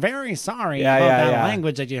 and we're very sorry Yeah, about yeah, that yeah.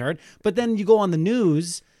 language that you heard." But then you go on the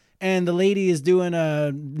news and the lady is doing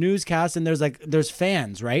a newscast and there's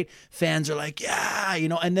fans, right? Fans are like, "Yeah," you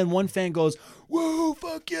know, and then one fan goes, "Whoa,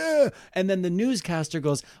 fuck yeah." And then the newscaster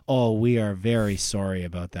goes, "Oh, we are very sorry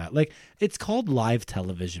about that." Like, it's called live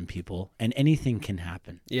television, people, and anything can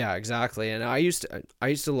happen. Yeah, exactly. And I used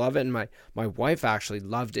to love it, and my wife actually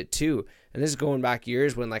loved it too. And this is going back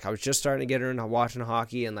years when like I was just starting to get her into watching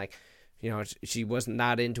hockey, and like, you know, she wasn't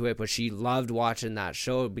that into it, but she loved watching that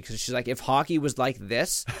show because she's like, if hockey was like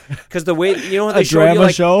this, because the way, you know, they showed you drama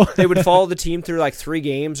like show? they would follow the team through like 3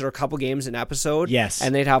 games or a couple games an episode. Yes.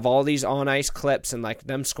 And they'd have all these on ice clips and like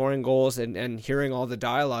them scoring goals and hearing all the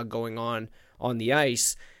dialogue going on the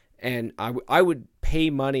ice. And I would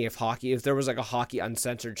pay money if there was like a hockey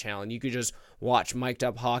uncensored channel and you could just watch mic'd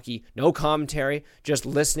up hockey, no commentary, just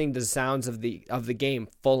listening to the sounds of the game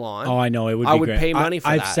full on. Oh, I know, it would be I would great. pay money for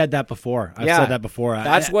I've that. said that before. I've Yeah. said that before.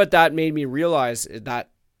 That's what that made me realize,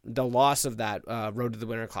 that the loss of that Road to the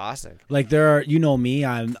Winter Classic. Like, there are, you know me,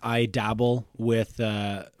 I dabble with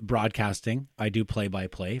broadcasting. I do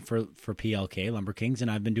play-by-play for PLK, Lumber Kings,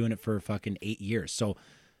 and I've been doing it for fucking 8 years. So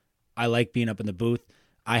I like being up in the booth.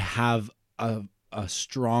 I have a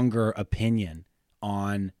stronger opinion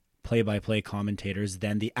on play-by-play commentators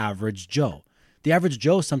than the average Joe. The average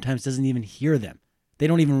Joe sometimes doesn't even hear them. They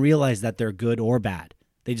don't even realize that they're good or bad.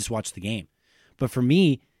 They just watch the game. But for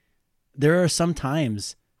me, there are some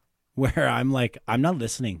times where I'm like, I'm not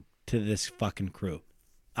listening to this fucking crew.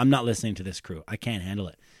 I'm not listening to this crew. I can't handle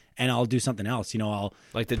it. And I'll do something else. You know, I'll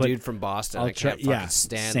Like the put- dude from Boston. I'll I can't try- fucking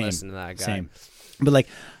stand same, listening to that guy. Same. But like,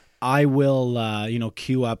 I will,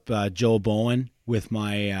 queue up Joe Bowen with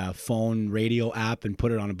my phone radio app and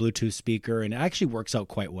put it on a Bluetooth speaker, and it actually works out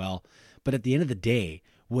quite well. But at the end of the day,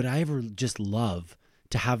 would I ever just love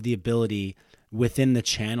to have the ability within the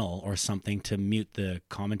channel or something to mute the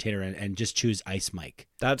commentator and just choose Ice Mic?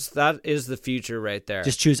 That is the future right there.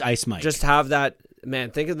 Just choose Ice Mic. Just have that,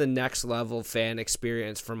 man, think of the next level fan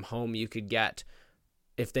experience from home you could get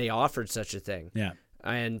if they offered such a thing. yeah.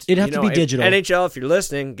 And It'd have you to know, be digital. NHL, if you're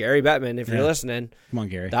listening, Gary Bettman, if Yeah. you're listening, Come on,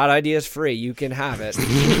 Gary. that idea is free. You can have it.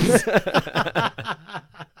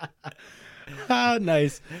 Ah,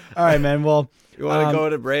 nice. All right, man. Well, You want to go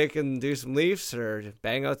to break and do some Leafs or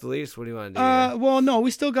bang out the Leafs? What do you want to do? here? well, no, we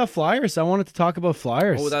still got Flyers. I wanted to talk about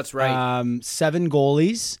Flyers. Oh, that's right. 7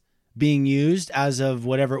 goalies being used as of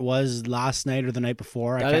whatever it was last night or the night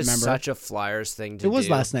before. I That can't is remember. such a Flyers thing to It do. was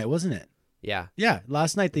last night, wasn't it? Yeah. Yeah,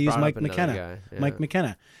 last night they used Brought Mike up another McKenna. guy, yeah. Mike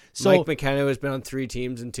McKenna. So Mike McKenna has been on 3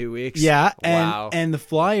 teams in 2 weeks. yeah, Wow. and the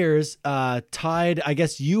Flyers tied. I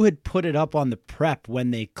guess you had put it up on the prep when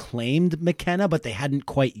they claimed McKenna, but they hadn't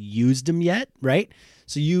quite used him yet, right?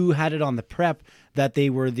 So you had it on the prep that they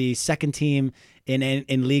were the second team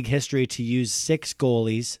in league history to use 6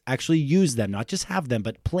 goalies, actually use them, not just have them,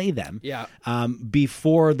 but play them. Yeah.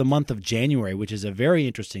 Before the month of January, which is a very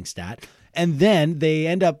interesting stat. And then they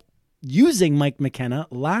end up using Mike McKenna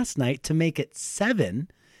last night to make it 7,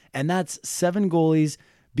 and that's 7 goalies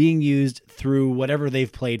being used through whatever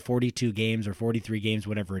they've played, 42 games or 43 games,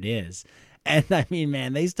 whatever it is. And I mean,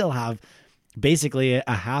 man, they still have basically a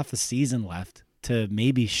half a season left to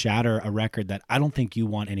maybe shatter a record that I don't think you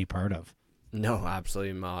want any part of. No,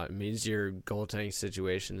 absolutely not. It means your goaltending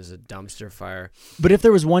situation is a dumpster fire. But if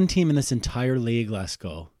there was one team in this entire league,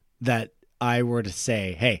 Lesko, that I were to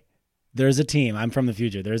say, hey, There's a team. I'm from the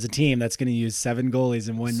future. There's a team that's going to use 7 goalies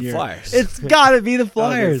in one year. Flyers. It's got to be the Gotta be the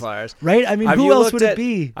Flyers. Flyers. Right? I mean, Have who you else looked would at- it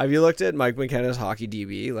be? Have you looked at Mike McKenna's hockey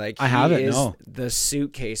DB? Like, I haven't, He is no. the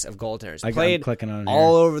suitcase of goaltenders. I'm Played clicking on it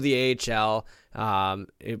all over the AHL. A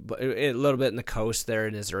little bit in the coast there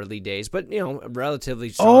in his early days, but a relatively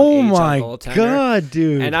strong Oh AHL my goaltender. God,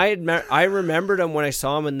 dude. And I remembered him when I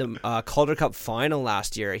saw him in the Calder Cup final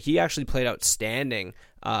last year. He actually played outstanding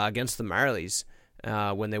against the Marlies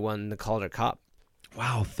when they won the Calder Cup.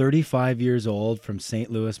 Wow, 35 years old from St.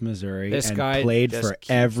 Louis, Missouri, This and guy played just for keeps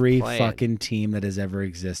every playing. fucking team that has ever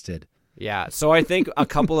existed. Yeah, so I think a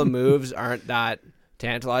couple of moves aren't that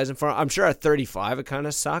tantalizing for him. I'm sure at 35 it kind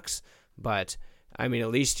of sucks, but I mean,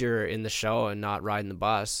 at least you're in the show and not riding the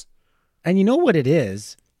bus. And you know what it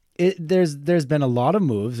is? There's been a lot of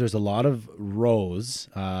moves. There's a lot of rows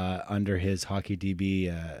under his Hockey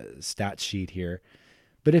DB stat sheet here.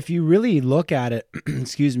 But if you really look at it,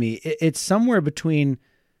 excuse me, it's somewhere between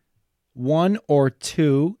 1 or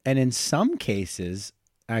 2, and in some cases,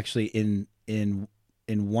 actually in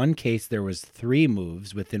one case there was 3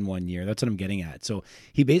 moves within 1 year. That's what I'm getting at. So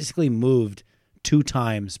he basically moved 2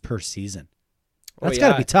 times per season. That's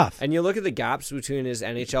got to be tough. And you look at the gaps between his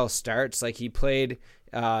NHL starts. Like, he played,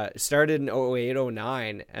 started in 08,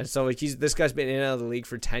 09. And so this guy's been in and out of the league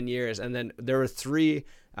for 10 years. And then there were 3,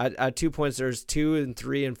 at 2 points, there's 2 and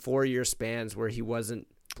 3 and 4 year spans where he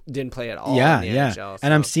didn't play at all in the NHL. So.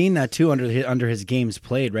 And I'm seeing that too under his games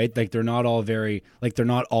played, right? Like, they're not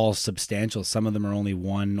all substantial. Some of them are only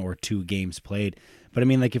 1 or 2 games played. But I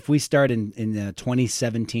mean, like, if we start in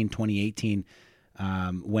 2017, 2018,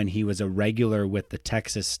 when he was a regular with the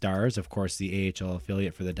Texas Stars, of course, the AHL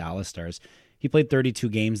affiliate for the Dallas Stars, he played 32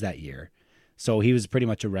 games that year. So he was pretty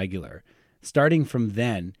much a regular. Starting from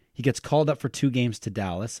then, he gets called up for 2 games to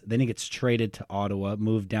Dallas. Then he gets traded to Ottawa,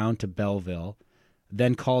 moved down to Belleville,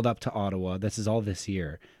 then called up to Ottawa. This is all this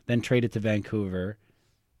year. Then traded to Vancouver.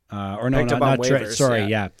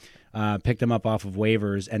 Picked him up off of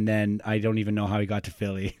waivers, and then I don't even know how he got to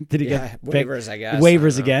Philly. Did he get waivers? I guess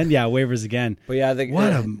waivers again. Yeah, waivers again. But yeah,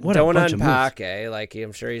 what don't a bunch unpack, of moves. Like,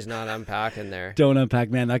 I'm sure he's not unpacking there. Don't unpack,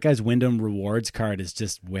 man. That guy's Wyndham rewards card is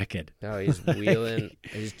just wicked. No, he's wheeling,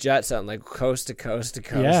 he's jet setting like coast to coast to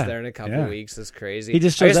coast there in a couple weeks. It's crazy. He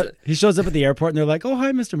just shows up. He shows up at the airport, and they're like, "Oh,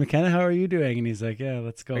 hi, Mr. McKenna. How are you doing?" And he's like, "Yeah,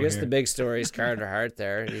 let's go." I guess here. the big story is Carter Hart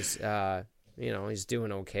there. He's he's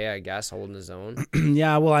doing okay, I guess, holding his own.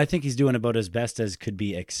 Yeah, well, I think he's doing about as best as could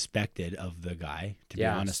be expected of the guy, to be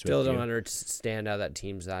honest with you. Still don't understand how that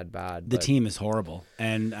team's that bad. The team is horrible.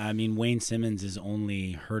 And, I mean, Wayne Simmons is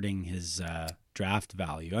only hurting his draft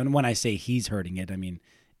value. And when I say he's hurting it, I mean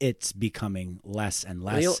it's becoming less and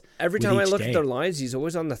less. Every time I look day. at their lines, he's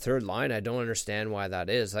always on the third line. I don't understand why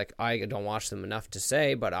that is. Like, I don't watch them enough to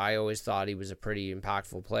say, but I always thought he was a pretty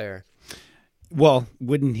impactful player. Well,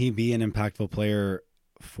 wouldn't he be an impactful player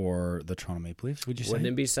for the Toronto Maple Leafs, would you say? Wouldn't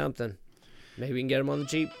it be something? Maybe we can get him on the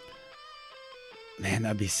cheap. Man,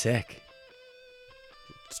 that'd be sick.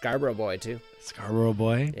 Scarborough boy, too. Scarborough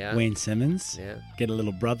boy, Yeah. Wayne Simmons. Yeah. Get a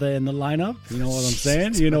little brother in the lineup. You know what I'm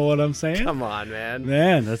saying? You know what I'm saying? Come on, man.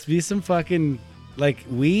 Man, let's be some fucking... Like,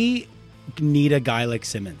 we need a guy like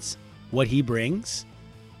Simmons. What he brings...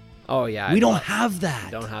 Oh, yeah. We don't have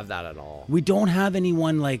that. Don't have that at all. We don't have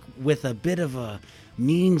anyone like with a bit of a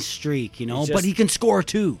mean streak, you know, He's just- but he can score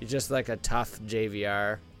too. He's just like a tough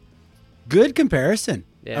JVR. Good comparison.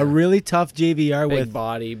 Yeah. A really tough JVR Big with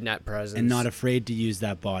body, net presence. and not afraid to use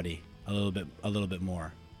that body a little bit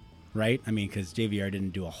more. Right? I mean, because JVR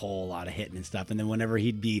didn't do a whole lot of hitting and stuff. And then whenever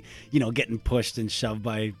he'd be, getting pushed and shoved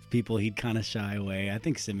by people, he'd kind of shy away. I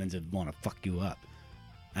think Simmons would want to fuck you up.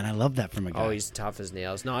 And I love that from a guy. Oh, he's tough as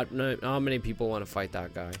nails. Not many people want to fight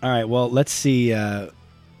that guy. All right, well, let's see.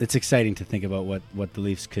 It's exciting to think about what the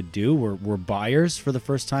Leafs could do. We're buyers for the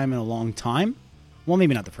first time in a long time. Well,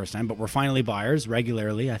 maybe not the first time, but we're finally buyers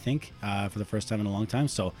regularly, I think, for the first time in a long time.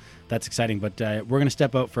 So that's exciting. But we're going to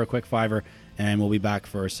step out for a quick fiver, and we'll be back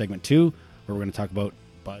for segment 2, where we're going to talk about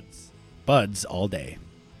buds all day.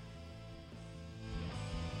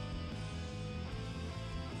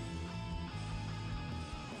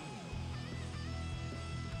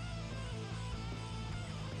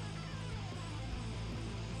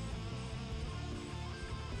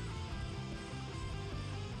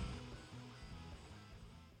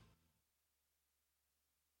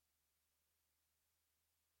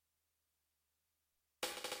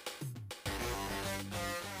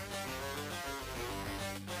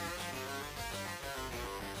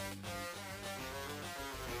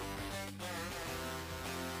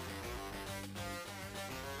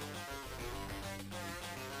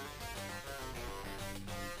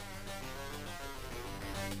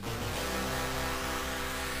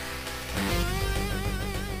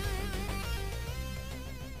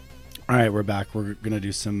 All right, we're back. We're going to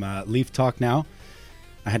do some Leaf talk now.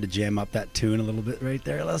 I had to jam up that tune a little bit right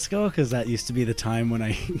there. Let's go, because that used to be the time when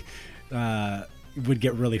I would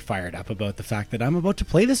get really fired up about the fact that I'm about to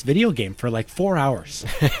play this video game for like 4 hours.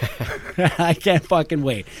 I can't fucking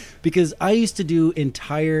wait, because I used to do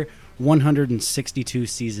entire 162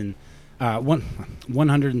 season,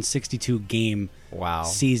 162 game Wow.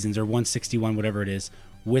 seasons, or 161, whatever it is,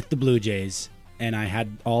 with the Blue Jays, and I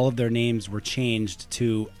had all of their names were changed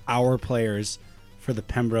to our players for the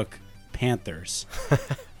Pembroke Panthers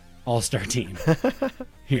all-star team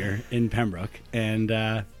here in Pembroke, and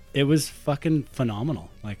it was fucking phenomenal.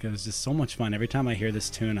 Like, it was just so much fun. Every time I hear this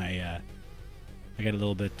tune, I get a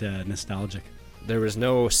little bit nostalgic. There was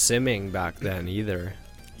no simming back then either.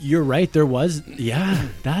 You're right, there was. Yeah,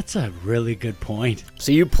 that's a really good point.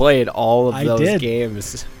 So you played all of I those did.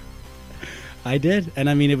 games. I did, and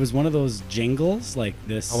I mean, it was one of those jingles like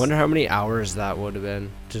this. I wonder how many hours that would have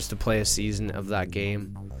been just to play a season of that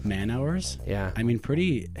game. Man hours. Yeah. I mean,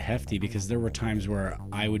 pretty hefty, because there were times where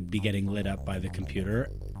I would be getting lit up by the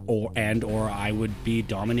computer, or I would be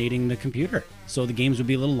dominating the computer, so the games would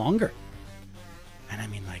be a little longer. And I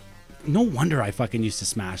mean, like, no wonder I fucking used to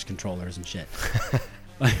smash controllers and shit.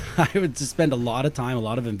 Like, I would just spend a lot of time, a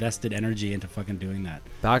lot of invested energy into fucking doing that.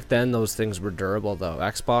 Back then, those things were durable, though.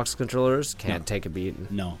 Xbox controllers can't take a beating.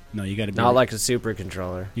 No, you got to be Not like a super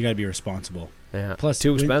controller. you got to be responsible. Yeah. Plus,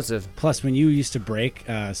 too when- expensive. Plus, when you used to break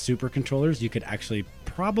super controllers, you could actually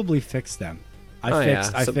probably fix them. I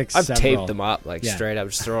fixed I've several. taped them up, like, Yeah. straight up.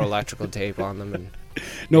 Just throw electrical tape on them. And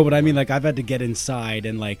No, but I mean, like, I've had to get inside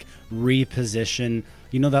and like reposition.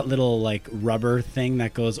 You know that little like rubber thing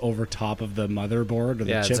that goes over top of the motherboard or the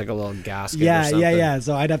yeah, chip? it's like a little gasket or yeah, something. yeah.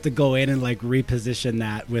 So I'd have to go in and like reposition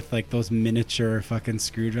that with like those miniature fucking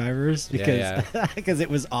screwdrivers, because because it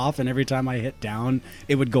was off, and every time I hit down,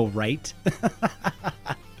 it would go right.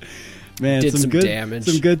 Man, Did some good damage.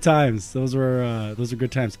 Some good times. Those were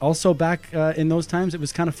good times. Also, back in those times, it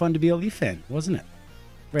was kind of fun to be a Leaf fan, wasn't it?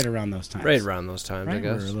 Right around those times. Right around those times, Right? I We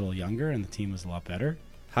were guess. a little younger, and the team was a lot better.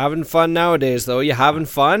 Having fun nowadays, though. You having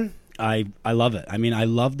fun? I love it. I mean, I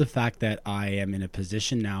love the fact that I am in a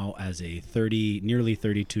position now as a nearly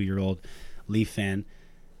 32-year-old Leaf fan,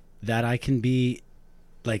 that I can be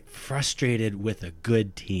like frustrated with a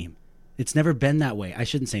good team. It's never been that way. I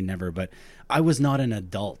shouldn't say never, but I was not an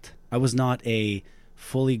adult. I was not a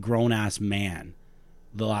fully grown-ass man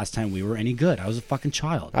the last time we were any good. I was a fucking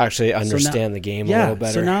child. I actually So understand now- the game yeah, a little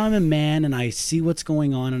better. So now I'm a man, and I see what's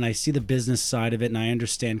going on, and I see the business side of it, and I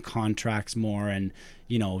understand contracts more, and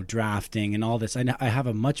drafting and all this. I have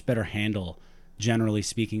a much better handle, generally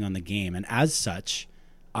speaking, on the game, and as such,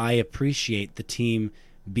 I appreciate the team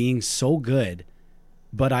being so good.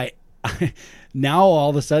 But I now all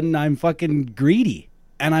of a sudden I'm fucking greedy,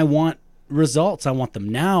 and I want results. I want them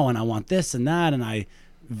now, and I want this and that, and I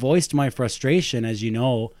voiced my frustration, as you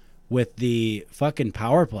know, with the fucking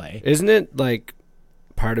power play. Isn't it like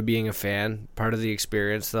part of being a fan, part of the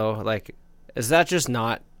experience, though? Like, is that just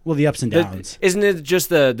not? Well, the ups and downs. Isn't it just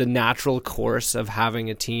the natural course of having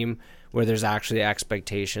a team where there's actually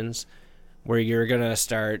expectations, where you're gonna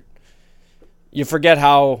start? You forget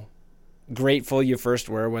how grateful you first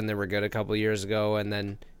were when they were good a couple of years ago, and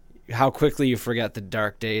then how quickly you forget the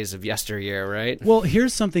dark days of yesteryear, right? Well,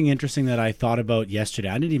 here's something interesting that I thought about yesterday.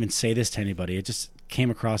 I didn't even say this to anybody. It just came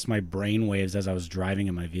across my brainwaves as I was driving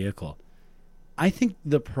in my vehicle. I think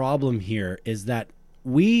the problem here is that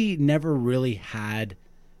we never really had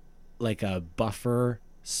like a buffer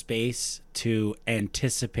space to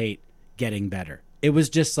anticipate getting better. It was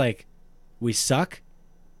just like, we suck,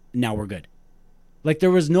 now we're good. Like,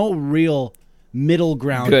 there was no real middle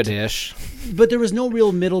ground. Good-ish. But there was no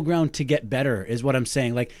real middle ground to get better, is what I'm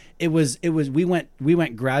saying. Like, it was we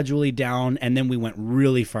went gradually down, and then we went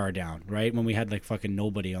really far down, right? When we had like fucking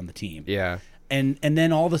nobody on the team. Yeah. And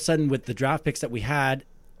then all of a sudden, with the draft picks that we had,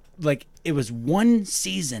 like, it was one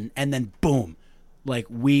season, and then boom, like,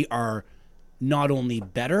 we are not only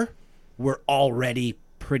better, we're already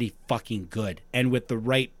pretty fucking good. And with the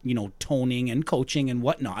right, toning and coaching and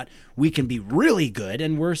whatnot, we can be really good,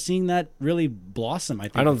 and we're seeing that really blossom, I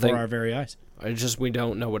think, before our very eyes. We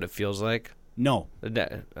don't know what it feels like. No.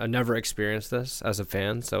 I never experienced this as a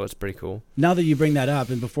fan, so it's pretty cool. Now that you bring that up,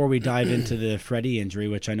 and before we dive into the Freddie injury,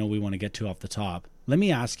 which I know we want to get to off the top, let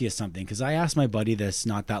me ask you something, because I asked my buddy this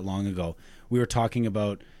not that long ago. We were talking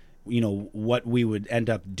about, what we would end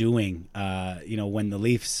up doing, when the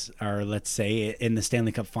Leafs are, let's say, in the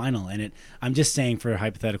Stanley Cup final. And I'm just saying, for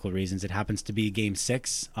hypothetical reasons, it happens to be Game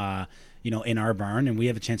 6, in our barn, and we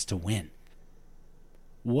have a chance to win.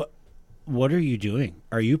 What are you doing?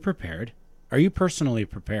 Are you prepared? Are you personally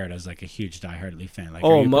prepared as like a huge diehard Leaf fan? Like,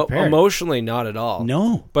 are Oh, you prepared? emotionally, not at all.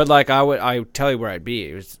 No. But like I tell you where I'd be.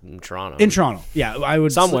 It was in Toronto. In Toronto, yeah, I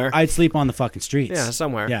would Somewhere. I'd sleep on the fucking streets. Yeah,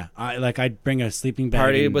 somewhere. Yeah, I'd bring a sleeping bag.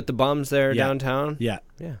 Party and- with the bums there downtown. Yeah,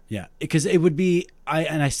 Yeah. yeah. Because it would be.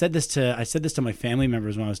 I said this to my family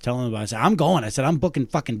members when I was telling them about it. I said, I'm going. I said, I'm booking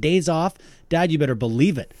fucking days off. Dad, you better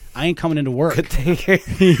believe it. I ain't coming into work. Good thing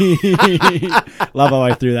Love how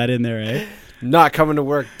I threw that in there, eh? not coming to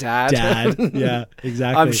work, Dad. Yeah,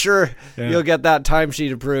 exactly. I'm sure Yeah. you'll get that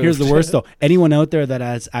timesheet approved. Here's the worst, though. Anyone out there that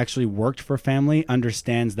has actually worked for family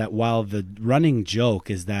understands that while the running joke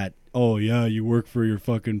is that, oh, yeah, you work for your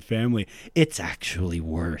fucking family, it's actually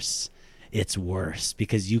worse. It's worse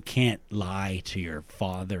because you can't lie to your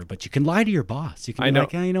father, but you can lie to your boss. You can be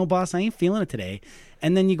like, hey, boss, I ain't feeling it today.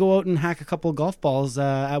 And then you go out and hack a couple of golf balls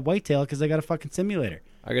at Whitetail because they got a fucking simulator.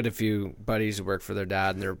 I got a few buddies who work for their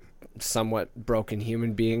dad, and they're somewhat broken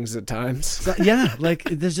human beings at times. So, yeah, like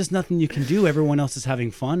there's just nothing you can do. Everyone else is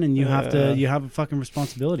having fun, and you have a fucking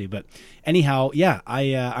responsibility. But anyhow, yeah,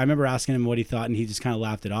 I remember asking him what he thought, and he just kind of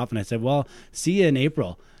laughed it off. And I said, well, see you in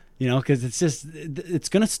April, because it's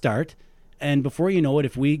gonna start, and before you know it,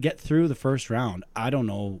 if we get through the first round, I don't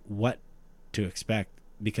know what to expect,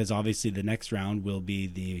 because obviously the next round will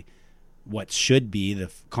be what should be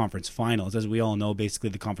the conference finals. As we all know, basically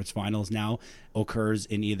the conference finals now occurs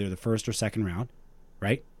in either the first or second round,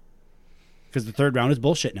 right? Because the third round is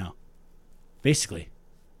bullshit now, basically.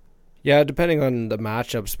 Yeah, depending on the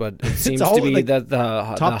matchups, but it seems all to be like that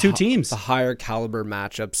the top two teams, the higher caliber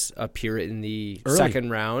matchups appear in the Early. second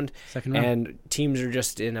round, and teams are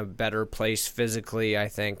just in a better place physically. I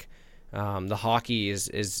think the hockey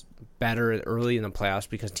is better early in the playoffs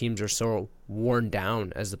because teams are so worn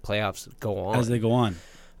down as the playoffs go on. As they go on,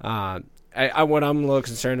 what I'm a little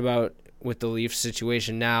concerned about with the Leafs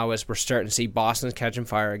situation now is we're starting to see Boston's catching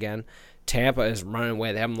fire again. Tampa is running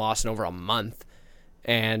away; they haven't lost in over a month,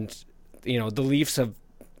 and the Leafs have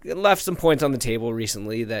left some points on the table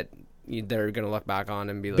recently that they're going to look back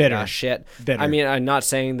on and be like, Bitter. Shit. Bitter. I mean, I'm not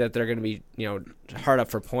saying that they're going to be, hard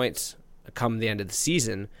up for points come the end of the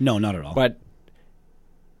season. No, not at all. But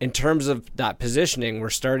in terms of that positioning,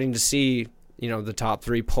 we're starting to see, the top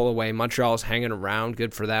three pull away. Montreal's hanging around.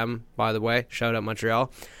 Good for them, by the way. Shout out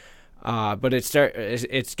Montreal. But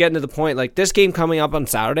it's getting to the point, like this game coming up on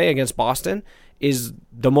Saturday against Boston is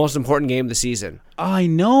the most important game of the season. I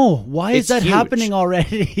know. Why is that huge. happening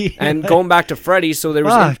already? And going back to Freddie, so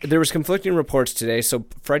there was conflicting reports today. So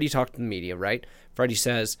Freddie talked to the media, right? Freddie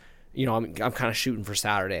says, I'm kind of shooting for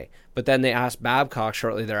Saturday. But then they asked Babcock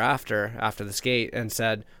shortly thereafter, after the skate, and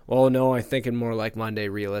said, well, no, I'm thinking more like Monday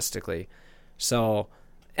realistically. So,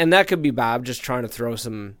 and that could be Bab just trying to throw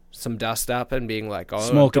some dust up and being like,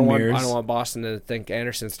 smoke and mirrors. I don't want Boston to think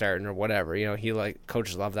Anderson's starting or whatever.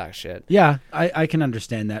 Coaches love that shit. Yeah, I can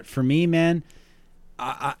understand that. For me, man,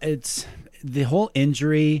 it's the whole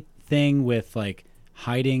injury thing with like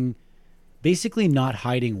hiding, basically not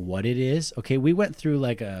hiding what it is. Okay, we went through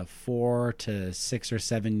like a 4 to 6 or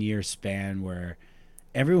 7 year span where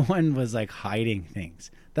everyone was like hiding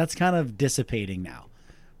things. That's kind of dissipating now.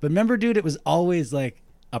 But remember, dude, it was always like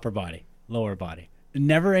upper body, lower body.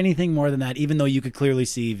 Never anything more than that, even though you could clearly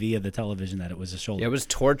see via the television that it was a shoulder. Yeah, it was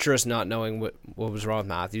torturous not knowing what was wrong with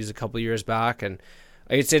Matthews a couple of years back. And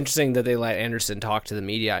it's interesting that they let Anderson talk to the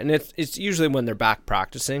media. And it's usually when they're back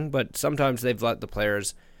practicing, but sometimes they've let the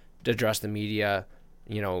players address the media,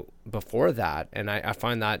 before that. And I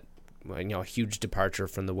find that, a huge departure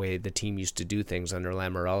from the way the team used to do things under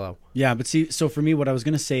Lamoriello. Yeah, but see, so for me, what I was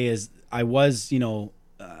going to say is I was,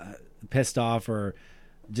 pissed off or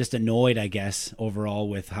just annoyed, I guess, overall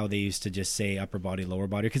with how they used to just say upper body, lower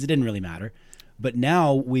body, because it didn't really matter. But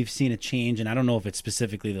now we've seen a change, and I don't know if it's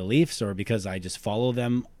specifically the Leafs or because I just follow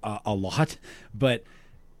them a lot, but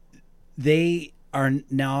they're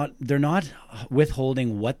not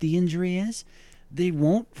withholding what the injury is. They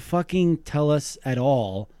won't fucking tell us at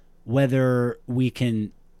all whether we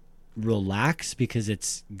can relax because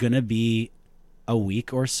it's going to be a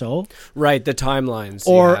week or so. Right, the timelines.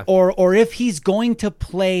 Or if he's going to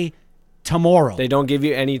play tomorrow. They don't give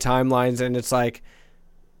you any timelines, and it's like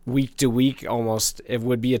week to week almost. It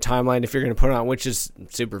would be a timeline if you're going to put it on, which is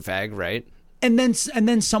super vague, right? And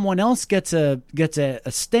then someone else gets a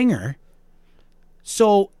stinger.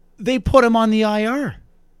 So they put him on the IR.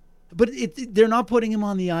 But they're not putting him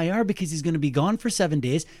on the IR because he's going to be gone for 7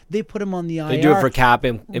 days. They put him on the IR. They do it for cap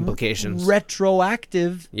implications.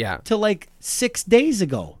 Retroactive to like 6 days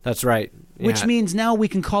ago. That's right. Which means now we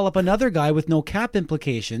can call up another guy with no cap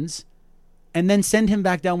implications and then send him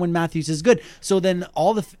back down when Matthews is good. So then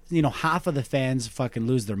all the, half of the fans fucking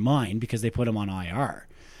lose their mind because they put him on IR.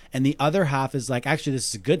 And the other half is like, actually, this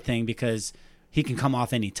is a good thing because he can come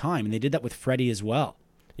off any time. And they did that with Freddie as well.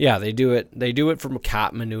 Yeah, they do it. They do it from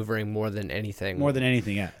cap maneuvering more than anything. More than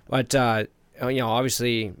anything, yeah. But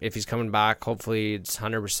obviously, if he's coming back, hopefully it's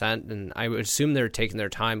 100%. And I would assume they're taking their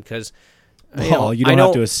time because. Well, you don't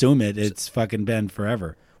have to assume it. It's fucking been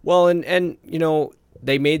forever. Well, and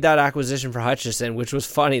they made that acquisition for Hutchison, which was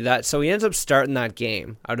funny. So he ends up starting that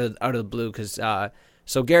game out of the blue because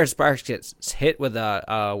so Garrett Sparks gets hit with a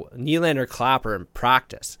Nylander clapper in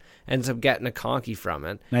practice. Ends up getting a conky from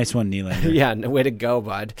it. Nice one, Nylander. Yeah, way to go,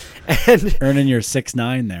 bud. And earning your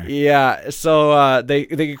 6'9" there. Yeah, so they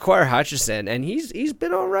acquire Hutchison, and he's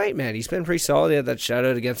been all right, man. He's been pretty solid. He had that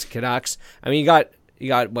shutout against the Canucks. I mean, he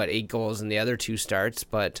got what 8 goals in the other 2 starts,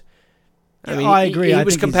 but I mean, I agree. He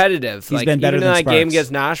was competitive. He's been better even than in that Sparks. game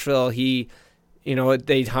against Nashville,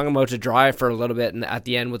 they hung him out to dry for a little bit, and at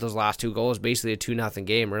the end with those last 2 goals, basically a 2-0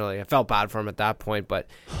 game. Really, I felt bad for him at that point, but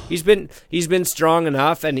he's been strong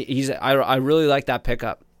enough, and I really like that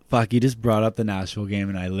pickup. Fuck, you just brought up the Nashville game,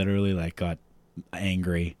 and I literally got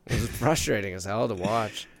angry. It was frustrating as hell to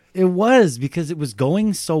watch. It was because it was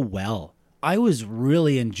going so well. I was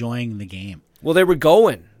really enjoying the game. Well, they were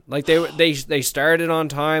going. Like they started on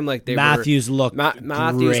time. Like Matthews looked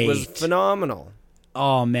Matthews great. was phenomenal.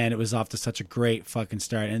 Oh man, it was off to such a great fucking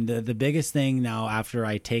start. And the biggest thing now, after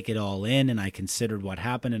I take it all in and I considered what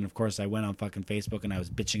happened, and of course I went on fucking Facebook and I was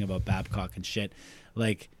bitching about Babcock and shit.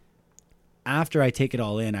 Like, after I take it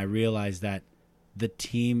all in, I realized that the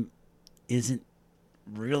team isn't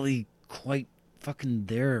really quite fucking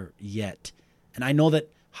there yet. And I know that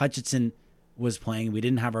Hutchison was playing. We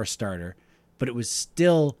didn't have our starter, but it was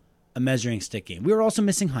still a measuring stick game. We were also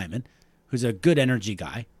missing Hyman, who's a good energy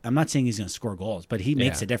guy. I'm not saying he's going to score goals, but he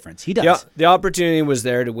makes a difference. He does. Yeah, the opportunity was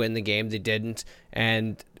there to win the game. They didn't.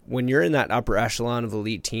 And when you're in that upper echelon of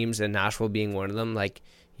elite teams, and Nashville being one of them, like,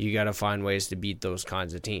 you got to find ways to beat those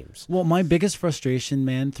kinds of teams. Well, my biggest frustration,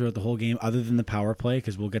 man, throughout the whole game, other than the power play,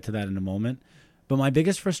 because we'll get to that in a moment, but my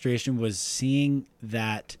biggest frustration was seeing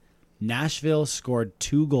that Nashville scored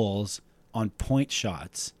 2 goals on point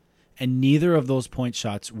shots, and neither of those point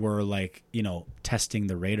shots were testing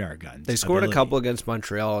the radar guns. They scored ability. a couple against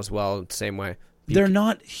Montreal as well, the same way. They're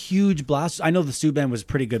not huge blasts. I know the Subban was a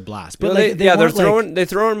pretty good blast, but they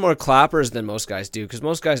throw in more clappers than most guys do, because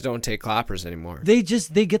most guys don't take clappers anymore. They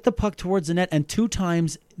get the puck towards the net, and 2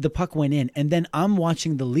 times the puck went in, and then I'm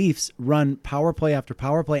watching the Leafs run power play after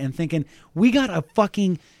power play and thinking, we got a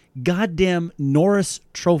fucking goddamn Norris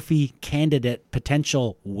Trophy candidate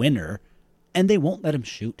potential winner, and they won't let him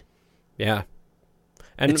shoot. Yeah.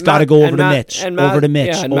 And it's got to go over to Mitch. Over to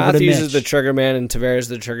Mitch. Yeah, and over Matthews to Mitch. is the trigger man, and Tavares is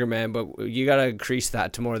the trigger man, but you got to increase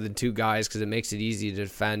that to more than 2 guys because it makes it easy to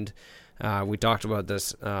defend. We talked about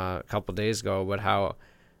this a couple days ago about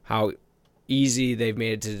how easy they've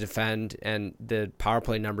made it to defend, and the power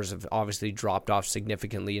play numbers have obviously dropped off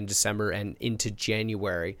significantly in December and into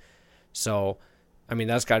January. So, I mean,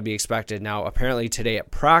 that's got to be expected. Now, apparently today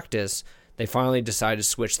at practice, they finally decided to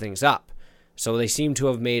switch things up. So they seem to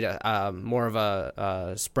have made more of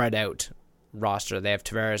a spread out roster. They have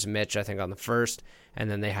Tavares and Mitch, I think, on the first,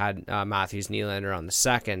 and then they had Matthews, Nylander on the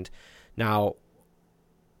second. Now,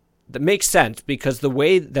 that makes sense because the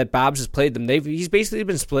way that Babs has played them, he's basically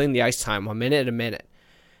been splitting the ice time a minute.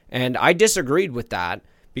 And I disagreed with that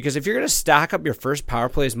because if you're going to stack up your first power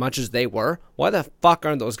play as much as they were, why the fuck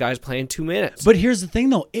aren't those guys playing 2 minutes? But here's the thing,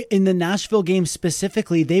 though. In the Nashville game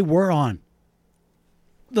specifically, they were on.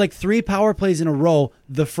 3 power plays in a row,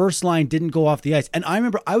 the first line didn't go off the ice. And I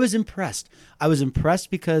remember I was impressed. I was impressed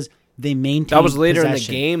because they maintained That was later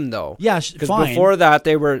possession. in the game, though. Yeah, because fine. before that,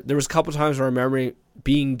 there was a couple times where I remember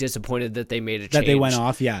being disappointed that they made a change. That they went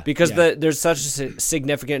off, yeah. Because there's such a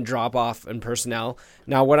significant drop-off in personnel.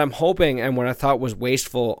 Now, what I'm hoping and what I thought was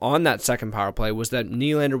wasteful on that second power play was that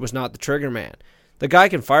Nylander was not the trigger man. The guy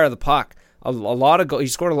can fire the puck. He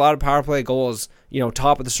scored a lot of power play goals,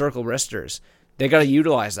 top of the circle wristers. They got to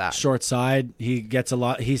utilize that. Short side, he gets a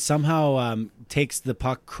lot. He somehow takes the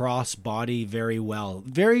puck cross body very well.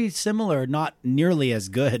 Very similar, not nearly as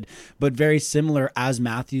good, but very similar as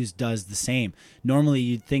Matthews does the same. Normally,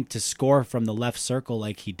 you'd think to score from the left circle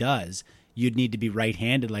like he does, you'd need to be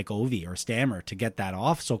right-handed like Ovi or Stammer to get that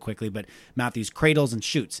off so quickly, but Matthews cradles and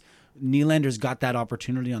shoots. Nylander's got that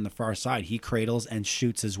opportunity on the far side. He cradles and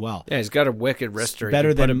shoots as well. Yeah, he's got a wicked wrister.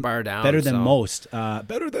 Better than put it bar down. Better than most.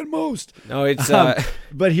 Better than most. No, it's.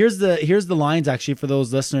 But here's the lines actually for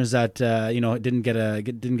those listeners that didn't get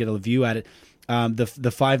a view at it. The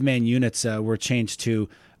 5-man units were changed to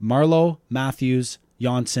Marleau, Matthews,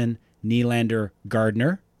 Johnsson, Nylander,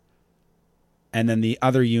 Gardner, and then the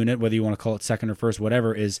other unit, whether you want to call it second or first,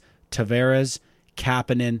 whatever, is Tavares,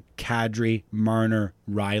 Kapanen, Kadri, Marner,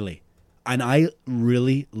 Riley. And I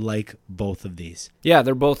really like both of these. Yeah,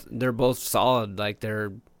 they're both solid. Like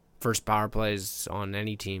they're first power plays on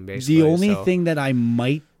any team, basically. The only thing that I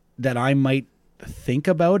might think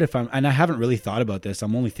about and I haven't really thought about this.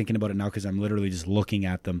 I'm only thinking about it now because I'm literally just looking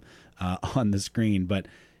at them on the screen. But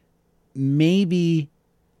maybe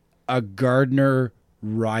a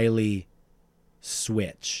Gardner-Riley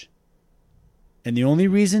switch. And the only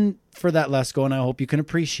reason for that, Lesko, and I hope you can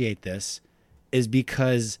appreciate this, is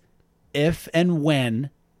because if and when,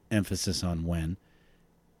 emphasis on when,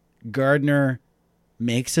 Gardner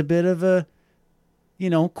makes a bit of a,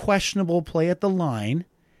 questionable play at the line,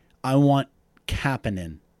 I want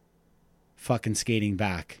Kapanen fucking skating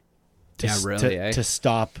back to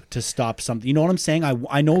stop something. You know what I'm saying?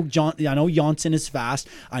 I know Janssen is fast.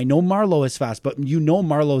 I know Marleau is fast, but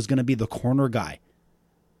Marleau is going to be the corner guy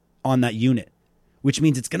on that unit, which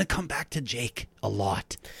means it's going to come back to Jake a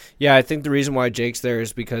lot. Yeah, I think the reason why Jake's there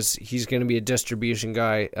is because he's going to be a distribution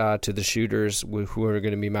guy to the shooters who are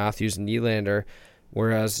going to be Matthews and Nylander,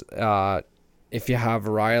 whereas if you have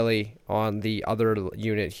Riley on the other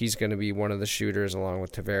unit, he's going to be one of the shooters along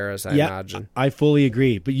with Tavares, I imagine. I fully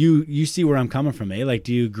agree. But you see where I'm coming from, eh? Like,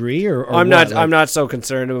 do you agree or I'm what? not. I'm not so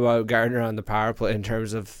concerned about Gardner on the power play in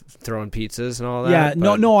terms of throwing pizzas and all that.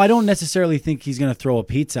 Yeah, no, I don't necessarily think he's going to throw a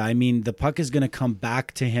pizza. I mean, the puck is going to come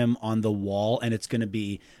back to him on the wall, and it's going to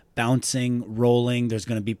be bouncing, rolling. There's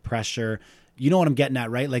going to be pressure. You know what I'm getting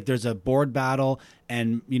at, right? Like there's a board battle,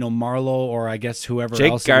 and Marleau or I guess whoever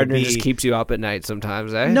Jake else. Gardner just keeps you up at night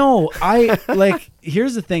sometimes, eh? No, I like.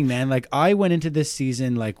 Here's the thing, man. Like I went into this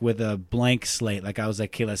season like with a blank slate. Like I was like,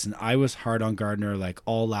 okay, listen, I was hard on Gardner like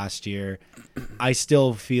all last year. I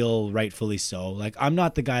still feel rightfully so. Like I'm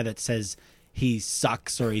not the guy that says he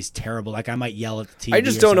sucks or he's terrible. Like I might yell at the TV. I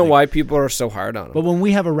just don't know why people are so hard on him. But when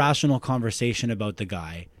we have a rational conversation about the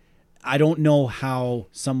guy, I don't know how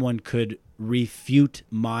someone could refute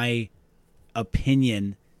my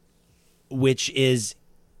opinion, which is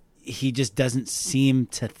he just doesn't seem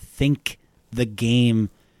to think the game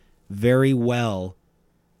very well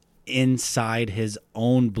inside his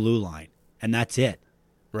own blue line. And that's it.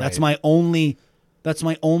 Right. That's my only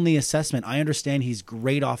assessment. I understand he's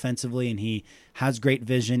great offensively and he has great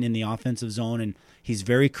vision in the offensive zone and he's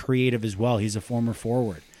very creative as well. He's a former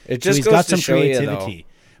forward. It just so he's goes got to some show creativity. You,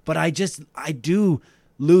 but I do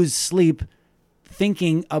lose sleep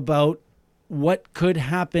thinking about what could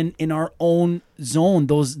happen in our own zone.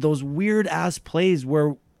 Those weird ass plays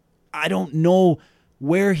where I don't know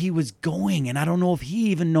where he was going and I don't know if he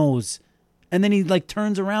even knows. And then he like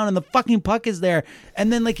turns around and the fucking puck is there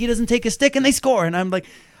and then like he doesn't take a stick and they score and I'm like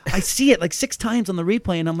I see it like 6 times on the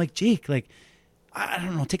replay and I'm like, Jake, like I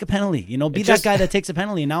don't know, take a penalty. Be that guy that takes a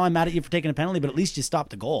penalty. And now I'm mad at you for taking a penalty, but at least you stopped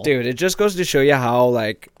the goal. Dude, it just goes to show you how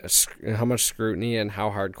much scrutiny and how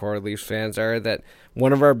hardcore Leafs fans are that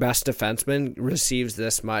one of our best defensemen receives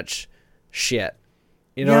this much shit.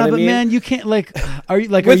 You know what I mean? Yeah, but man, you can't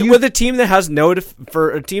with a team that has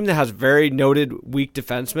for a team that has very noted weak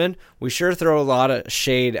defensemen, we sure throw a lot of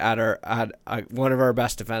shade at one of our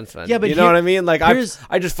best defensemen. Yeah, but you know what I mean? Like I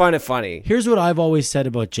just find it funny. Here's what I've always said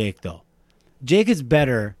about Jake, though. Jake is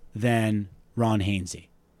better than Ron Hainsey.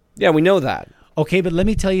 Yeah, we know that. Okay, but let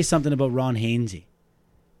me tell you something about Ron Hainsey.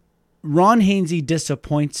 Ron Hainsey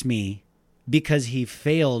disappoints me because he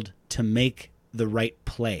failed to make the right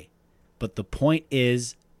play. But the point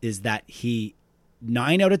is that he,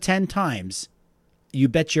 9 out of 10 times, you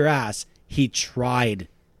bet your ass, he tried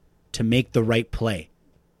to make the right play.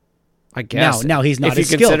 I guess. Now he's not if you as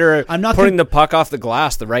skilled. Consider I'm not putting the puck off the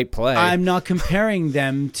glass the right play. I'm not comparing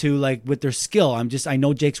them to like with their skill. I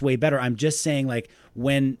know Jake's way better. I'm just saying like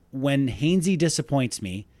when Hainsey disappoints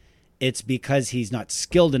me, it's because he's not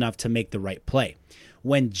skilled enough to make the right play.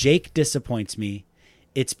 When Jake disappoints me,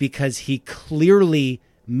 it's because he clearly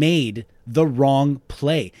made the wrong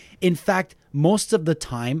play. In fact, most of the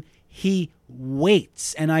time he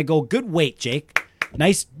waits and I go, good wait, Jake.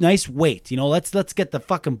 Nice wait. Let's get the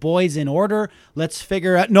fucking boys in order. Let's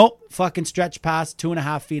figure out. Nope, fucking stretch pass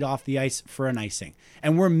 2.5 feet off the ice for an icing,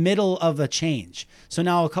 and we're middle of a change. So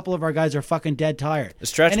now a couple of our guys are fucking dead tired. The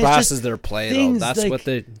stretch pass is their play though.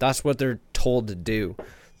 That's what they're told to do.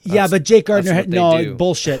 Yeah, but Jake Gardner, that's what they do.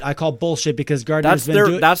 bullshit. I call bullshit because Gardner's That's their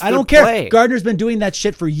I don't play. care. Gardner's been doing that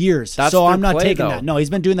shit for years, That's so their I'm not play, taking though. that. No, he's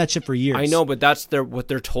been doing that shit for years. I know, but that's what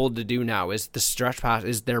they're told to do now. Is the stretch pass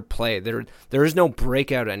is their play. There is no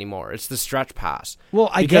breakout anymore. It's the stretch pass. Well,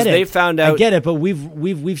 I because get it. they found out. I get it, but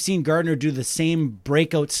we've seen Gardner do the same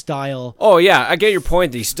breakout style Oh yeah, I get your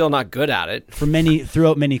point that he's still not good at it.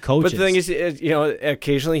 throughout many coaches. But the thing is,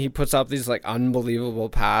 occasionally he puts up these like unbelievable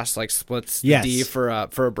pass, like splits the Yes. D for a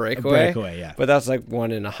breakaway. Yeah. But that's like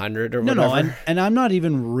 1 in 100 or No, whatever. and I'm not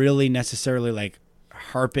even really necessarily like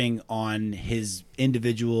harping on his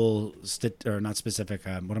individual or not specific.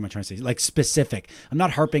 What am I trying to say? Like specific. I'm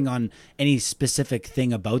not harping on any specific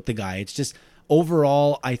thing about the guy. It's just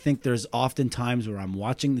overall, I think there's often times where I'm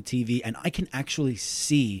watching the TV and I can actually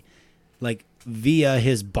see, like via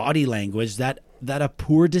his body language, that a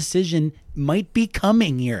poor decision might be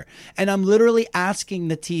coming here. And I'm literally asking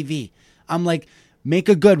the TV. I'm like, make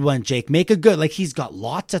a good one, Jake. Make a good. Like, he's got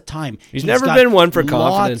lots of time. He's never got been one for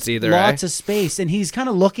confidence either, Lots eh? of space, and he's kind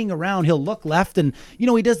of looking around. He'll look left, and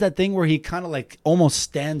he does that thing where he kind of like almost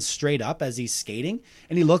stands straight up as he's skating,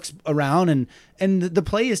 and he looks around, and the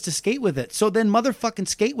play is to skate with it. So then motherfucking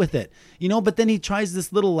skate with it, But then he tries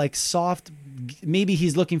this little like soft. Maybe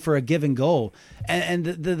he's looking for a give and go, and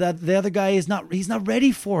the other guy is not. He's not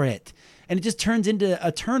ready for it. And it just turns into a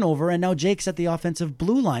turnover, and now Jake's at the offensive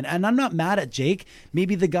blue line. And I'm not mad at Jake.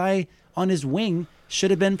 Maybe the guy on his wing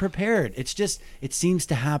should have been prepared. It's just, it seems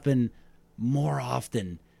to happen more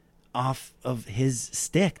often off of his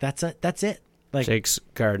stick. That's it. Like, Jake's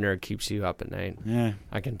Gardner keeps you up at night. yeah,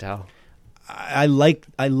 I can tell. I like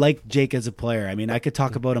Jake as a player. I mean, I could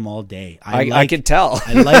talk about him all day. I can tell.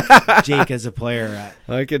 I like Jake as a player.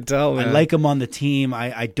 I can tell, man. I like him on the team.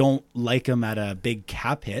 I don't like him at a big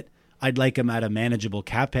cap hit. I'd like him at a manageable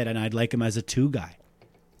cap hit, and I'd like him as a 2 guy.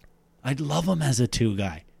 I'd love him as a 2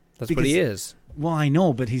 guy. That's what he is. Well, I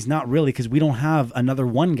know, but he's not really, because we don't have another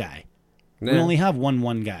 1 guy. We Yeah. only have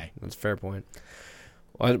one guy. That's a fair point.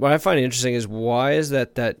 What I find interesting is why is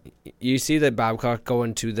that you see that Babcock go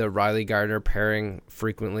into the Riley Gardner pairing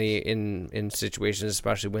frequently in situations,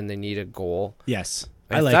 especially when they need a goal. Yes,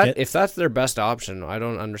 I like it. If that's their best option, I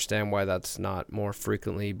don't understand why that's not more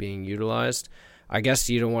frequently being utilized. I guess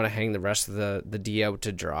you don't want to hang the rest of the D out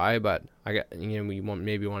to dry, but we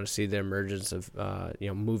maybe want to see the emergence of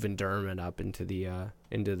moving Dermott up into the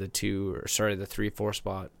 3-4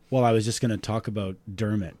 spot. Well, I was just going to talk about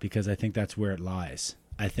Dermott because I think that's where it lies.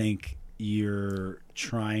 I think you're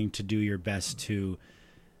trying to do your best to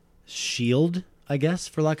shield, I guess,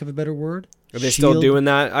 for lack of a better word. Are they still doing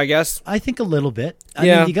that, I guess? I think a little bit. I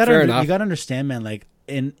Yeah, mean, you fair enough. You got to understand, man, like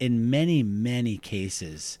in many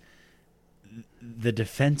cases, the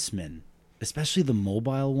defensemen, especially the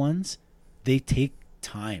mobile ones, they take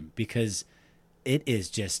time because it is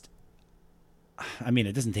just, I mean,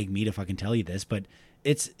 it doesn't take me to fucking tell you this, but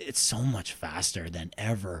it's so much faster than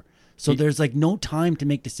ever. So there's like no time to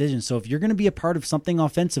make decisions. So if you're going to be a part of something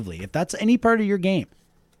offensively, if that's any part of your game,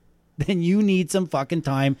 then you need some fucking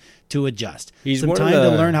time to adjust. Some time to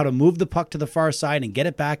learn how to move the puck to the far side and get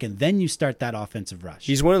it back, and then you start that offensive rush.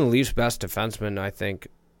 He's one of the Leafs' best defensemen, I think.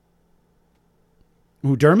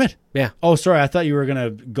 Who, Dermott? Yeah. Oh, sorry. I thought you were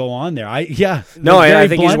going to go on there. I think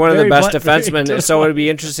he's one of the best defensemen. Very So it would be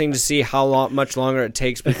interesting to see how much longer it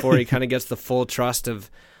takes before he kind of gets the full trust of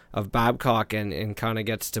Babcock and kind of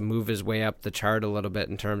gets to move his way up the chart a little bit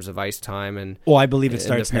in terms of ice time and. Well, I believe it and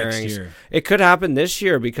the starts next pairings. year. It could happen this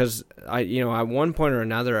year because at one point or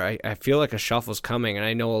another, I feel like a shuffle's coming, and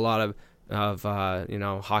I know a lot of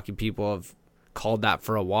hockey people have called that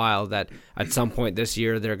for a while, that at some point this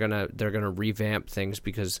year they're gonna revamp things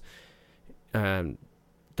because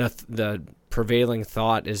the prevailing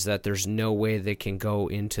thought is that there's no way they can go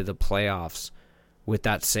into the playoffs with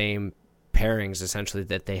that same pairings essentially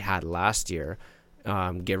that they had last year.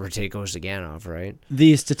 Give or take Ozhiganov, right?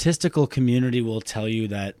 The statistical community will tell you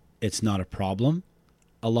that it's not a problem.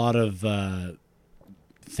 A lot of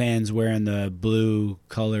fans wearing the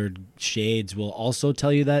blue-colored shades will also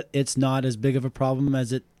tell you that it's not as big of a problem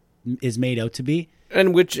as it is made out to be.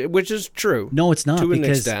 And which is true. No, it's not, to an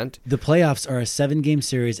because extent. The playoffs are a 7-game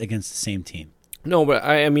series against the same team. No, but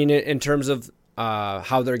I mean in terms of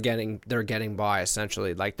how they're getting by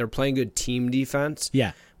essentially, like they're playing good team defense.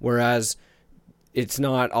 Yeah. Whereas it's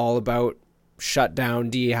not all about shut down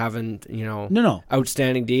D having No.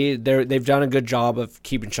 outstanding D. They've done a good job of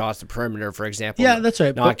keeping shots to perimeter, for example. Yeah, that's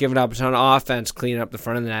right. Not giving up a ton of offense, cleaning up the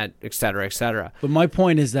front of the net, et cetera, et cetera. But my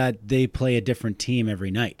point is that they play a different team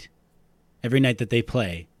every night. Every night that they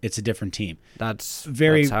play, it's a different team. That's how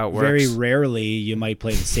it works. Very rarely you might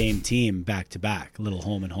play the same team back to back, a little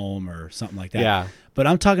home and home or something like that. Yeah. But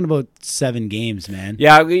I'm talking about 7 games, man.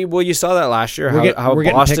 Yeah, well, you saw that last year, how we're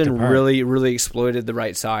getting picked Boston apart. really exploited the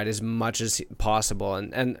right side as much as possible.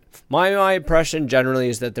 And my impression generally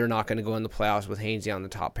is that they're not going to go in the playoffs with Hainsey on the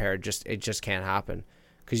top pair. It just can't happen.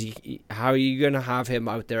 Because how are you going to have him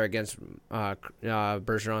out there against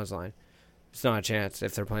Bergeron's line? It's not a chance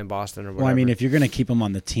if they're playing Boston or whatever. Well, I mean, if you're going to keep him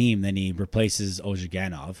on the team, then he replaces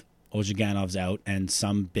Ozhiganov. Ozhiganov's out, and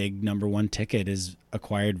some big number 1 ticket is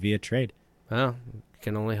acquired via trade. Well, you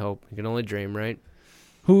can only hope. You can only dream, right?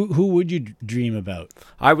 Who would you dream about?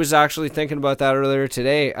 I was actually thinking about that earlier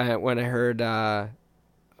today when I heard, I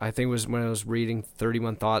think it was when I was reading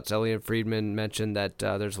 31 Thoughts, Elliot Friedman mentioned that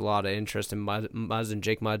there's a lot of interest in Muzzin,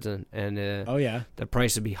 Jake Muzzin, and Oh, yeah. the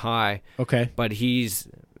price would be high. Okay. But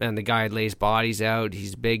the guy lays bodies out.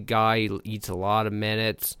 He's a big guy. He eats a lot of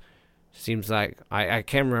minutes. Seems like, I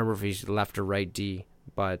can't remember if he's left or right D,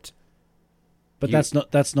 but that's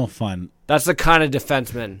no fun. that's the kind of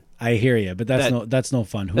defenseman. I hear you, but that's no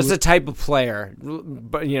fun. That's the type of player.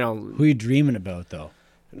 But who are you dreaming about though?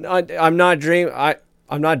 I'm not dreaming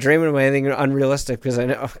of anything unrealistic because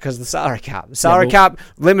the salary cap. The salary cap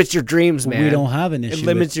limits your dreams, man. We don't have an issue. It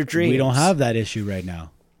limits your dreams. We don't have that issue right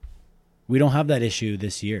now. We don't have that issue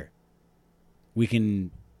this year. We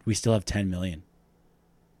still have 10 million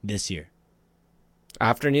this year.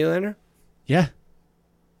 After Nylander? Yeah.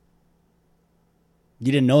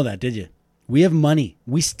 You didn't know that, did you? We have money.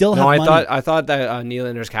 We still have money. I thought that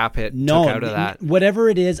Nylander's cap hit took out of that. Whatever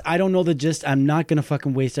it is, I don't know the gist. I'm not going to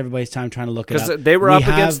fucking waste everybody's time trying to look it up. Because they were up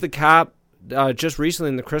against the cap just recently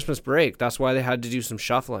in the Christmas break. That's why they had to do some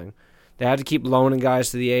shuffling. They had to keep loaning guys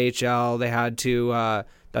to the AHL. They had to.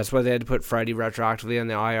 That's why they had to put Freddie retroactively on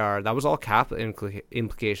the IR. That was all cap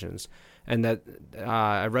implications. And that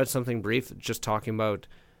I read something brief just talking about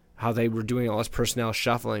how they were doing all this personnel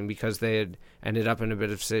shuffling because they had ended up in a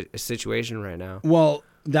bit of a situation right now. Well,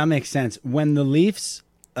 that makes sense. When the Leafs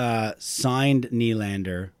signed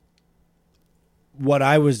Nylander, what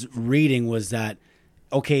I was reading was that,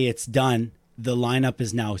 okay, it's done. The lineup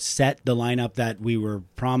is now set. The lineup that we were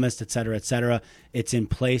promised, et cetera, it's in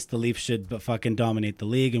place. The Leafs should fucking dominate the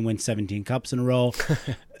league and win 17 cups in a row.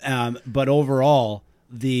 But overall,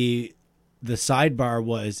 the sidebar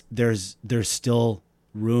was there's still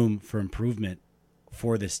room for improvement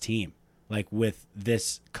for this team, like with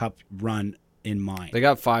this cup run in mind. They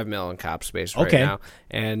got $5 million cap space right now,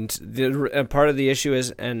 and part of the issue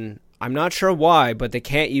is, and I'm not sure why, but they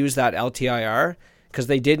can't use that LTIR because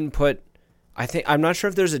they didn't put. I'm not sure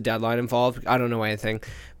if there's a deadline involved. I don't know anything,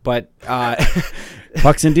 but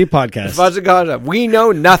Pucks and Deep podcast. We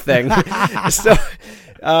know nothing.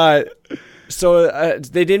 So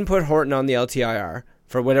they didn't put Horton on the LTIR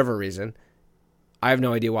for whatever reason. I have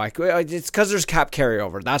no idea why. It's because there's cap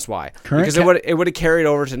carryover. That's why. Because it would have carried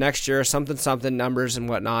over to next year, something numbers and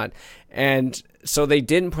whatnot. And so they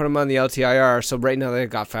didn't put him on the LTIR. So right now they've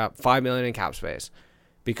got $5 million in cap space.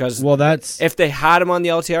 Because if they had him on the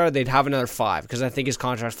LTIR, they'd have another 5. Because I think his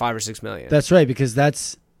contract's $5 or $6 million. That's right. Because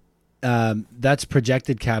that's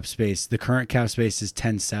projected cap space. The current cap space is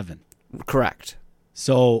 10.7. Correct.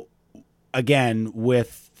 So again,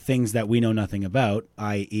 with things that we know nothing about,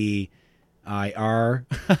 i.e. IR.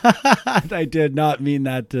 I did not mean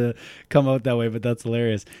that to come out that way, but that's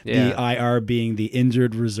hilarious. Yeah. The IR being the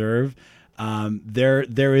injured reserve.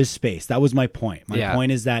 There is space. That was my point. My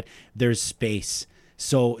point is that there's space.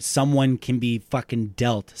 So someone can be fucking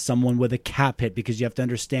dealt, someone with a cap hit, because you have to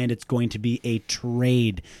understand it's going to be a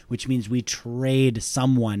trade, which means we trade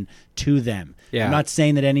someone to them. Yeah. I'm not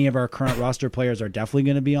saying that any of our current roster players are definitely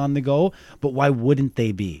going to be on the go, but why wouldn't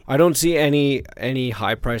they be? I don't see any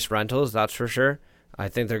high price rentals, that's for sure. I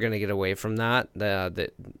think they're going to get away from that.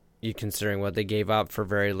 You considering what they gave up for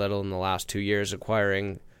very little in the last 2 years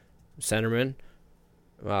acquiring centermen,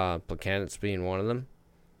 Placanitz being one of them.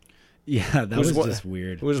 Yeah, that was just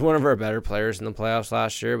weird. He was one of our better players in the playoffs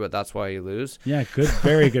last year, but that's why you lose. Yeah,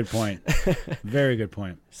 very good point. Very good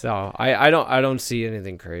point. So I don't see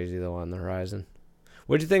anything crazy though on the horizon.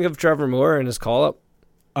 What do you think of Trevor Moore and his call up?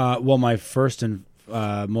 Well, my first and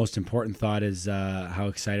most important thought is how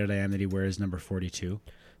excited I am that he wears number 42.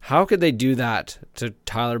 How could they do that to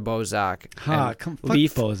Tyler Bozak and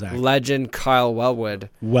Leaf Bozak legend Kyle Wellwood?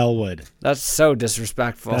 Wellwood. That's so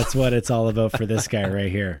disrespectful. That's what it's all about for this guy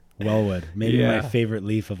right here. Wellwood. Maybe my favorite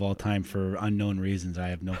Leaf of all time for unknown reasons. I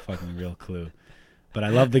have no fucking real clue. But I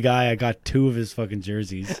love the guy. I got 2 of his fucking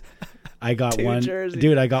jerseys. I got one.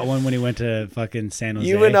 Dude, I got one when he went to fucking San Jose.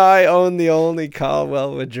 You and I own the only Kyle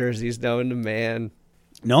Wellwood jerseys known to man.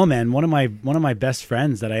 No, man. One of my best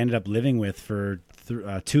friends that I ended up living with for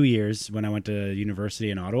 2 years when I went to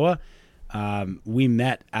university in Ottawa, we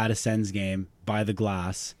met at a Sens game by the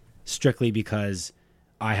glass strictly because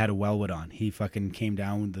I had a Wellwood on. He fucking came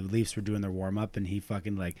down. The Leafs were doing their warm up, and he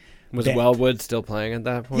fucking like Was Wellwood still playing at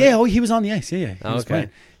that point? Yeah, he was on the ice. Yeah. He was okay.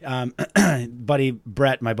 playing. Buddy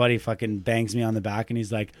Brett, my buddy, fucking bangs me on the back, and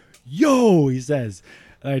he's like, "Yo," he says.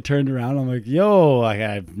 And I turned around. I'm like, "Yo," I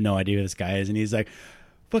have no idea who this guy is, and he's like,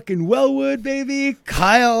 "Fucking Wellwood, baby,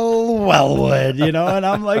 Kyle Wellwood," you know. And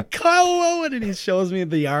I'm like, "Kyle Wellwood," and he shows me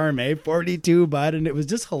the RMA 42, bud, and it was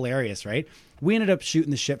just hilarious, right? We ended up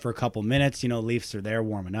shooting the shit for a couple minutes. You know, Leafs are there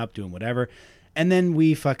warming up, doing whatever. And then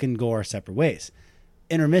we fucking go our separate ways.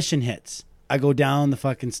 Intermission hits. I go down the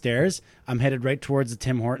fucking stairs. I'm headed right towards the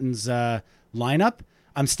Tim Hortons lineup.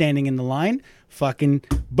 I'm standing in the line. Fucking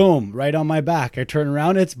boom, right on my back. I turn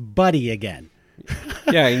around. It's Buddy again.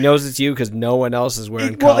 Yeah, he knows it's you because no one else is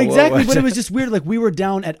wearing Well, Kyle exactly, Wellwood. but it was just weird. Like, we were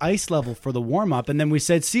down at ice level for the warm-up, and then we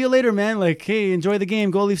said, "See you later, man. Like, hey, enjoy the game.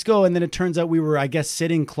 Go Leafs, go." And then it turns out we were, I guess,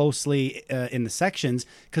 sitting closely in the sections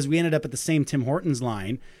because we ended up at the same Tim Hortons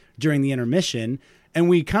line during the intermission, and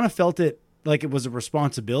we kind of felt it like it was a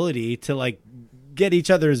responsibility to, like, get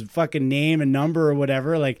each other's fucking name and number or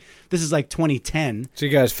whatever. Like, this is like 2010. So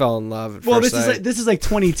you guys fell in love at Well, first this is like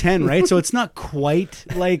 2010, right? So it's not quite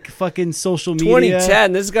like fucking social media.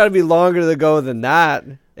 2010. This has got to be longer ago than that.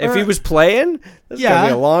 If he was playing, this is got to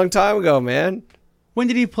be a long time ago, man. When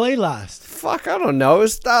did he play last? Fuck, I don't know.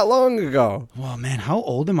 It's that long ago. Well, man, how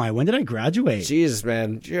old am I? When did I graduate? Jesus,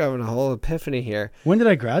 man, you're having a whole epiphany here. When did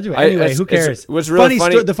I graduate? Anyway, who cares? What's really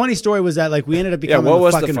funny? The funny story was that, like, we ended up becoming. What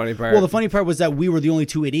was the the funny part? Well, the funny part was that we were the only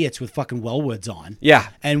two idiots with fucking Wellwoods on. Yeah,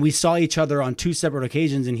 and we saw each other on two separate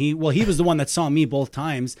occasions, and he was the one that saw me both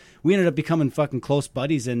times. We ended up becoming fucking close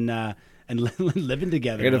buddies and living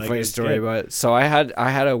together. I got a funny story about it. So I had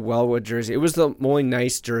a Wellwood jersey. It was the only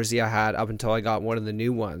nice jersey I had up until I got one of the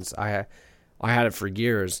new ones. I had it for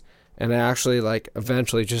years, and I actually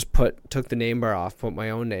eventually just took the name bar off, put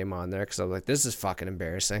my own name on there because I was like, this is fucking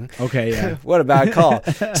embarrassing. Okay, yeah. What a bad call.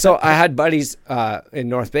 So I had buddies in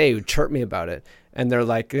North Bay who chirped me about it. And they're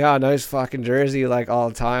like, "Yeah, nice fucking jersey," like all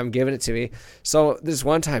the time, giving it to me. So this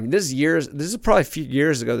one time, this is probably a few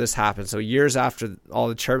years ago this happened. So years after all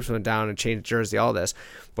the chirps went down and changed jersey, all this.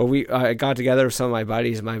 But we got together with some of my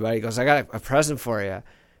buddies, and my buddy goes, "I got a present for you."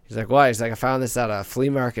 He's like, "What?" He's like, "I found this at a flea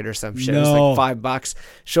market or some shit. It was like $5."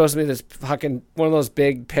 Shows me this fucking one of those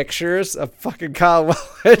big pictures of fucking Kyle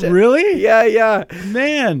Wellwood. Really? Yeah.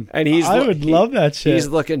 Man. And I would love that shit. He's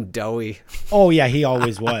looking doughy. Oh yeah, he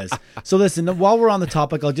always was. So listen, while we're on the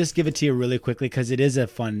topic, I'll just give it to you really quickly because it is a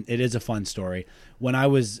fun story. When I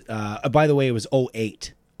was, by the way, it was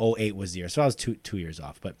 2008. 2008 was the year, so I was two years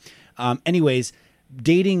off. But, anyways,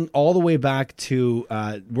 dating all the way back to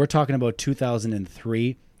we're talking about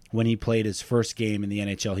 2003. When he played his first game in the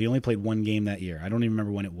NHL. He only played one game that year. I don't even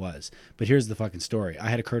remember when it was. But here's the fucking story. I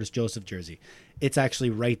had a Curtis Joseph jersey. It's actually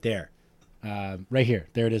right there. Right here.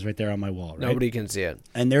 There it is right there on my wall. Right? Nobody can see it.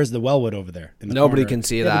 And there's the Wellwood over there. In the Nobody corner. can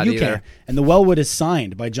see Yeah, that you either. Can. And the Wellwood is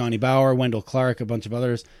signed by Johnny Bauer, Wendell Clark, a bunch of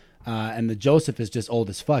others. And the Joseph is just old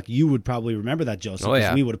as fuck. You would probably remember that Joseph. Oh,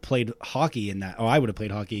 yeah. We would have played hockey in that. Oh, I would have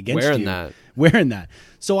played hockey against Wearing you. that. Wearing that.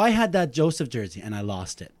 So I had that Joseph jersey and I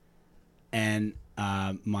lost it. And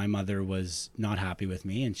my mother was not happy with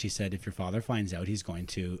me, and she said, "If your father finds out, he's going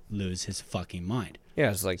to lose his fucking mind."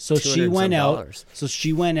 Yeah, it's like so she went out. $200. So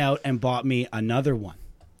she went out and bought me another one.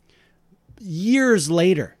 Years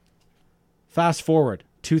later, fast forward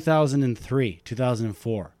 2003,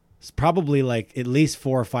 2004. It's probably like at least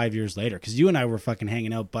 4 or 5 years later, because you and I were fucking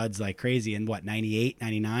hanging out buds like crazy in 98,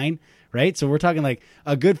 99, right? So we're talking like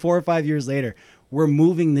a good 4 or 5 years later. We're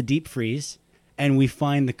moving the deep freeze, and we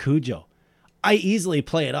find the Cujo. I easily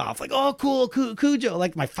play it off like, "Oh, cool, Cujo,"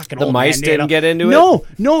 like my fucking the old mice man, didn't get into it.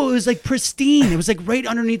 No, it was like pristine. It was like right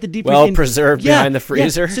underneath the deep. Well preserved behind the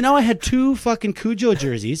freezer. Yeah. So now I had 2 fucking Cujo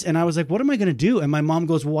jerseys, and I was like, "What am I gonna do?" And my mom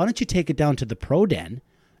goes, "Well, why don't you take it down to the Pro Den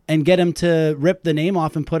and get him to rip the name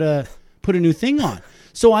off and put a new thing on?"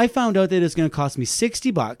 So I found out that it's gonna cost me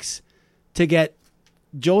 $60 to get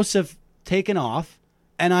Joseph taken off,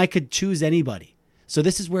 and I could choose anybody. So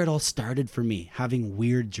this is where it all started for me, having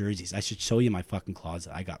weird jerseys. I should show you my fucking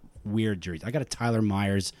closet. I got weird jerseys. I got a Tyler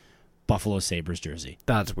Myers Buffalo Sabres jersey.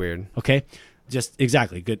 That's weird. Okay? Just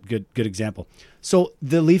exactly. Good example. So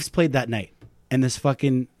the Leafs played that night, and this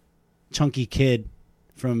fucking chunky kid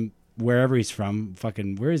from wherever he's from,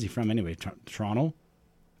 where is he from anyway? Toronto?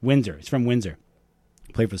 Windsor. He's from Windsor.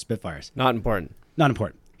 Played for the Spitfires. Not important. Not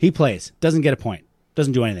important. He plays. Doesn't get a point.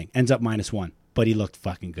 Doesn't do anything. Ends up -1. But he looked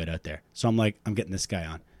fucking good out there. So I'm like, I'm getting this guy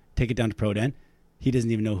on. Take it down to Pro Den. He doesn't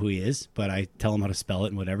even know who he is, but I tell him how to spell it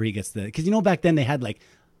and whatever. He gets because back then they had like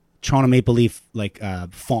Toronto Maple Leaf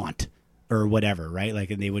font or whatever, right? Like,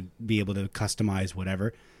 and they would be able to customize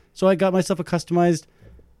whatever. So I got myself a customized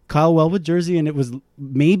Kyle Wellwood jersey, and it was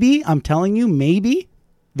maybe, I'm telling you, maybe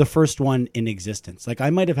the first one in existence. Like, I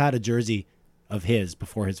might have had a jersey of his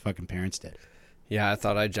before his fucking parents did. Yeah, I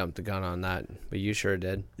thought I jumped the gun on that, but you sure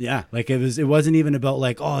did. Yeah, like it wasn't even about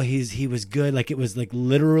like, oh, he was good. Like, it was like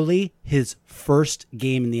literally his first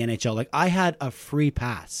game in the NHL. Like, I had a free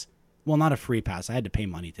pass. Well, not a free pass. I had to pay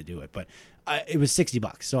money to do it, but it was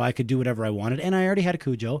 $60, so I could do whatever I wanted. And I already had a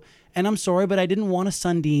Cujo. And I'm sorry, but I didn't want a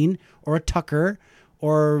Sundin or a Tucker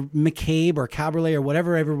or McCabe or Caberlet or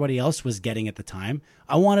whatever everybody else was getting at the time.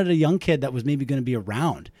 I wanted a young kid that was maybe going to be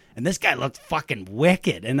around. And this guy looked fucking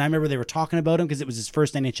wicked. And I remember they were talking about him because it was his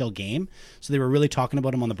first NHL game. So they were really talking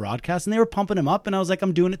about him on the broadcast. And they were pumping him up. And I was like,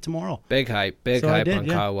 I'm doing it tomorrow. Big hype. So I did, on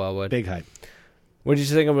yeah. Kyle Wellwood. Big hype. What did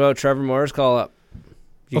you think about Trevor Moore's call-up?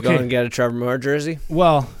 You Okay. go and get a Trevor Moore jersey?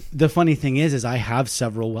 Well, the funny thing is I have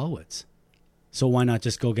several Wellwoods. So why not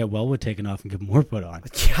just go get Wellwood taken off and get more put on?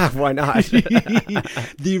 Yeah, why not?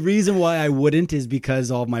 The reason why I wouldn't is because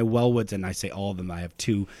all of my Wellwoods, and I say all of them, I have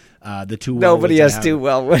two. The two. Nobody Wellwoods I has have- two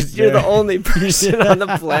Wellwoods. You're the only person on the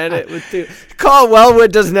planet with two. Kyle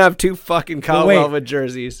Wellwood doesn't have two fucking Kyle wait. Wellwood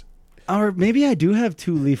jerseys. Or maybe I do have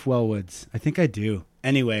two Leaf Wellwoods. I think I do.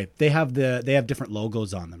 Anyway, they have different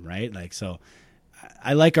logos on them, right? Like, so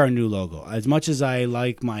I like our new logo. As much as I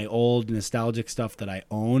like my old nostalgic stuff that I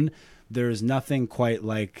own, there's nothing quite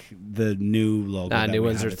like the new logo. Nah, that new we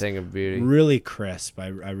ones have. are a It's thing of beauty. really crisp. I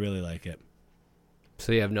really like it.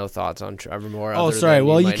 So you have no thoughts on Trevor Moore? Oh, other sorry. than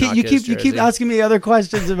Well, you might not keep get his jersey? asking me other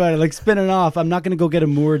questions about it, like spinning off. I'm not going to go get a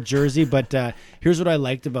Moore jersey, but here's what I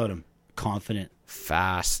liked about him: confident,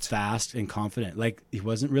 fast. and confident. Like, he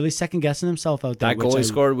wasn't really second guessing himself out there. That which goal I he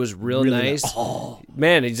scored was real really nice. Oh.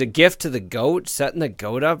 Man, he's a gift to the GOAT, setting the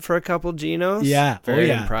GOAT up for a couple Genos. Yeah, Very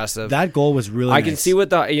yeah. impressive. That goal was really. I can nice. see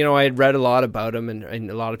what I had read a lot about him, and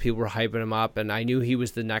a lot of people were hyping him up, and I knew he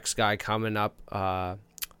was the next guy coming up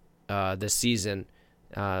this season.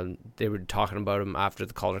 They were talking about him after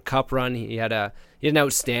the Calder Cup run. He had an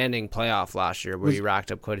outstanding playoff last year where he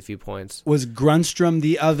racked up quite a few points. Was Grunstrom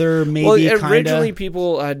the other maybe Well, kind originally of?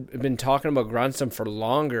 people had been talking about Grunstrom for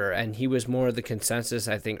longer, and he was more of the consensus,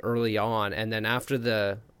 I think, early on. And then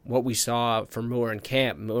after what we saw from Moore in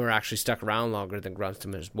camp, Moore actually stuck around longer than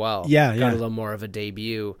Grunstrom as well. Yeah, Got yeah. a little more of a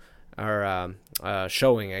debut or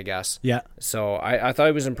showing, I guess. Yeah. So I thought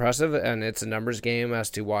he was impressive, and it's a numbers game as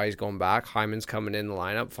to why he's going back. Hyman's coming in the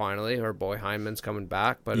lineup finally. Our boy Hyman's coming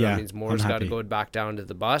back, but Yeah, that means Moore's I'm got to happy. go back down to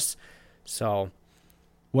the bus. So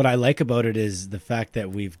What I like about it is the fact that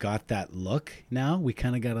we've got that look now. We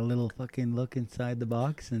kind of got a little fucking look inside the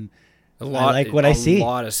box, and I like what I see. A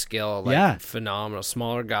lot of skill. Like, Yeah. phenomenal.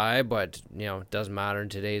 Smaller guy, but it doesn't matter in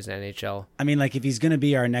today's NHL. I mean, like, if he's going to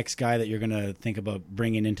be our next guy that you're going to think about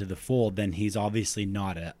bringing into the fold, then he's obviously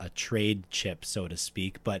not a trade chip, so to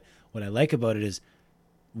speak. But what I like about it is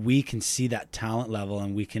we can see that talent level,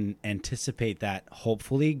 and we can anticipate that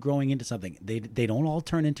hopefully growing into something. They don't all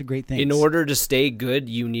turn into great things. In order to stay good,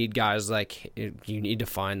 you need guys like you need to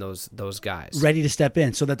find those guys. ready to step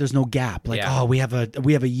in so that there's no gap. Like, Yeah. oh, we have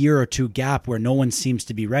a year or two gap where no one seems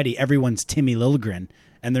to be ready. Everyone's Timmy Liljegren,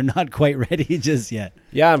 and they're not quite ready just yet.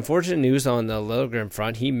 Yeah, unfortunate news on the Liljegren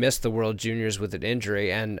front. He missed the World Juniors with an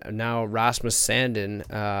injury, and now Rasmus Sandin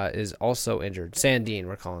is also injured. Sandin,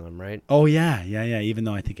 we're calling him, right? Oh, yeah. Even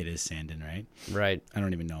though I think it is Sandin, right? Right. I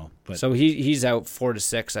don't even know. But So he's out 4 to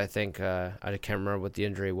 6, I think. I can't remember what the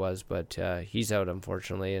injury was, but he's out,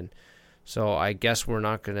 unfortunately. And so I guess we're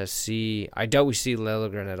not going to see – I doubt we see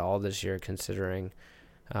Liljegren at all this year, considering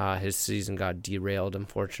his season got derailed,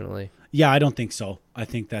 unfortunately. yeah, I don't think so. I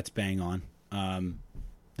think that's bang on.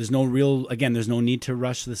 There's no need to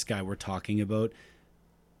rush this guy. We're talking about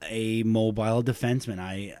a mobile defenseman.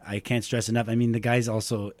 I can't stress enough. I mean, the guy's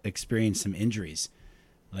also experienced some injuries,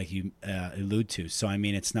 like you allude to. So, I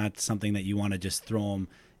mean, it's not something that you want to just throw him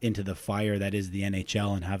into the fire that is the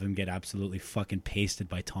NHL and have him get absolutely fucking pasted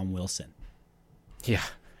by Tom Wilson. Yeah.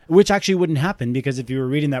 Which actually wouldn't happen, because if you were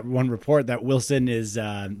reading that one report that Wilson is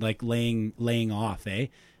like laying off,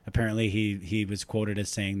 apparently he was quoted as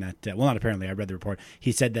saying that, well, not apparently, I read the report.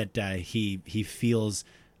 He said that he feels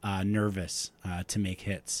nervous to make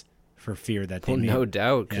hits for fear that they Well, may. no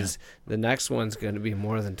doubt, because the next one's going to be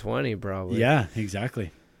more than 20, probably. Yeah,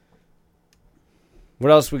 exactly.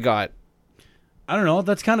 What else we got? I don't know.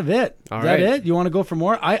 That's kind of it. All Is right. that it? You want to go for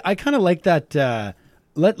more? I kind of like that.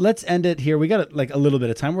 Let's end it here. We got like a little bit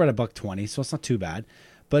of time. We're at $1:20, so it's not too bad.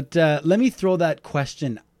 But let me throw that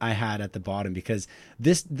question I had at the bottom, because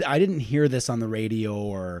I didn't hear this on the radio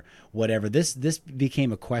or whatever. This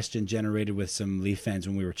became a question generated with some Leaf fans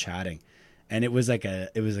when we were chatting, and it was a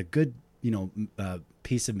good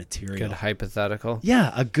piece of material. Good hypothetical.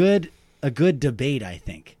 Yeah, a good debate, I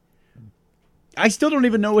think. I still don't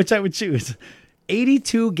even know which I would choose.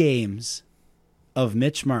 82 games of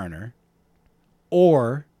Mitch Marner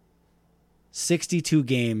or 62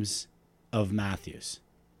 games of Matthews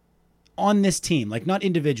on this team, like not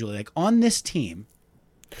individually, like on this team.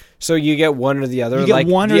 So you get one or the other. You get like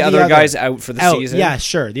one or the the other other. guy's out for the season. Yeah,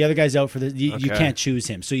 sure. The other guy's out for you Okay. can't choose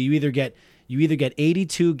him. So you either get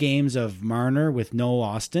 82 games of Marner with no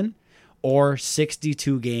Austin, or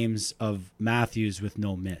 62 games of Matthews with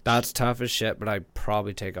no Mitch. That's tough as shit, but I'd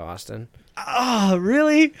probably take Austin. Oh,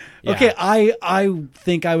 really? Yeah. Okay, I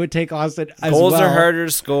think I would take Austin as Goals well. are harder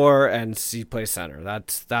to score, and he plays center.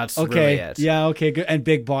 That's Okay. really it. Yeah. Okay. Good. And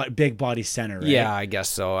big body center. Right? Yeah, I guess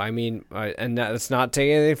so. I mean, and that's not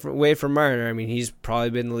taking anything away from Marner. I mean, he's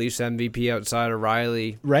probably been the Leafs MVP outside of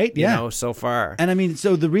Riley, Right. You Yeah. know, so far. And I mean,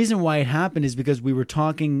 so the reason why it happened is because we were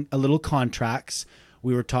talking a little contracts.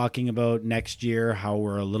 We were talking about next year, how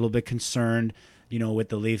we're a little bit concerned, with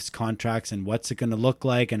the Leafs contracts and what's it going to look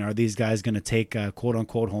like. And are these guys going to take quote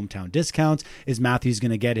unquote hometown discounts? Is Matthews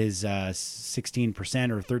going to get his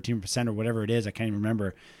 16% or 13% or whatever it is? I can't even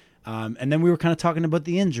remember. And then we were kind of talking about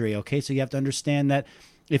the injury. Okay. So you have to understand that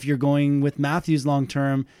if you're going with Matthews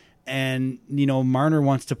long-term and, Marner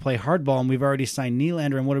wants to play hardball and we've already signed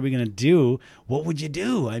Nylander, and what are we going to do? What would you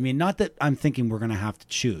do? I mean, not that I'm thinking we're going to have to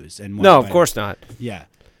choose. And No, of course not. Yeah.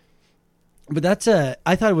 But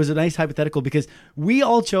I thought it was a nice hypothetical because we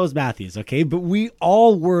all chose Matthews, okay? But we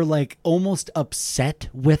all were like almost upset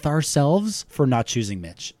with ourselves for not choosing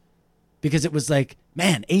Mitch. Because it was like,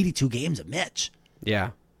 man, 82 games of Mitch. Yeah.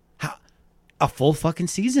 How, a full fucking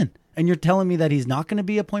season. And you're telling me that he's not going to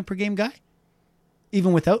be a point per game guy?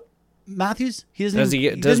 Even without Matthews? Does Does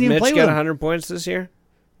even Mitch play get with him. 100 points this year?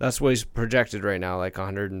 That's what he's projected right now, like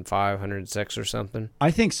 105, 106 or something.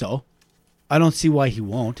 I think so. I don't see why he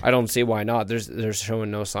won't. I don't see why not. There's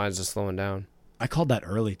showing no signs of slowing down. I called that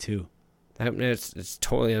early too. I mean, it's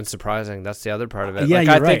totally unsurprising. That's the other part of it. Yeah, like,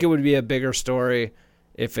 you're I think right. it would be a bigger story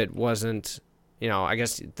if it wasn't, I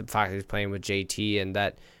guess the fact that he's playing with JT and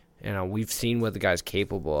that, we've seen what the guy's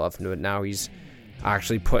capable of. But now he's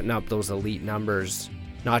actually putting up those elite numbers.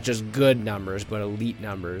 Not just good numbers, but elite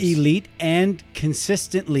numbers. Elite and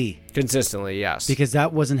consistently. Consistently, yes. Because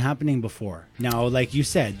that wasn't happening before. Now, like you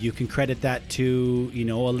said, you can credit that to,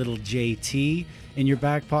 a little JT in your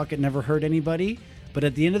back pocket, never hurt anybody. But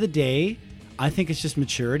at the end of the day, I think it's just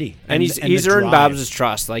maturity. And he's the earned drive. Babs'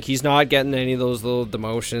 trust. Like, he's not getting any of those little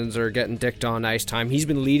demotions or getting dicked on ice time. He's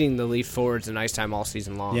been leading the Leaf forwards in ice time all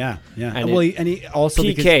season long. Yeah, yeah. And he also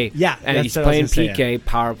PK. Because, and that's he's what I was playing gonna say, PK,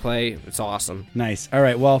 power play. It's awesome. Nice. All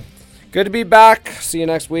right, well, Good to be back. See you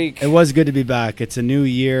next week. it was good to be back. It's a new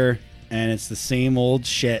year, and it's the same old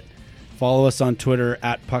shit. Follow us on Twitter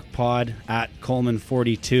at PuckPod, at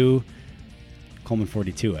Coleman42.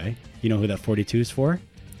 Coleman42, eh? You know who that 42 is for?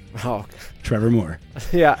 Oh, Trevor Moore.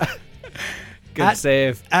 yeah. Good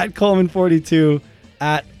save. At Coleman42,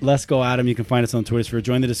 at Let's Go Adam. You can find us on Twitter. So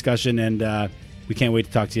join the discussion, and we can't wait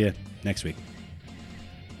to talk to you next week.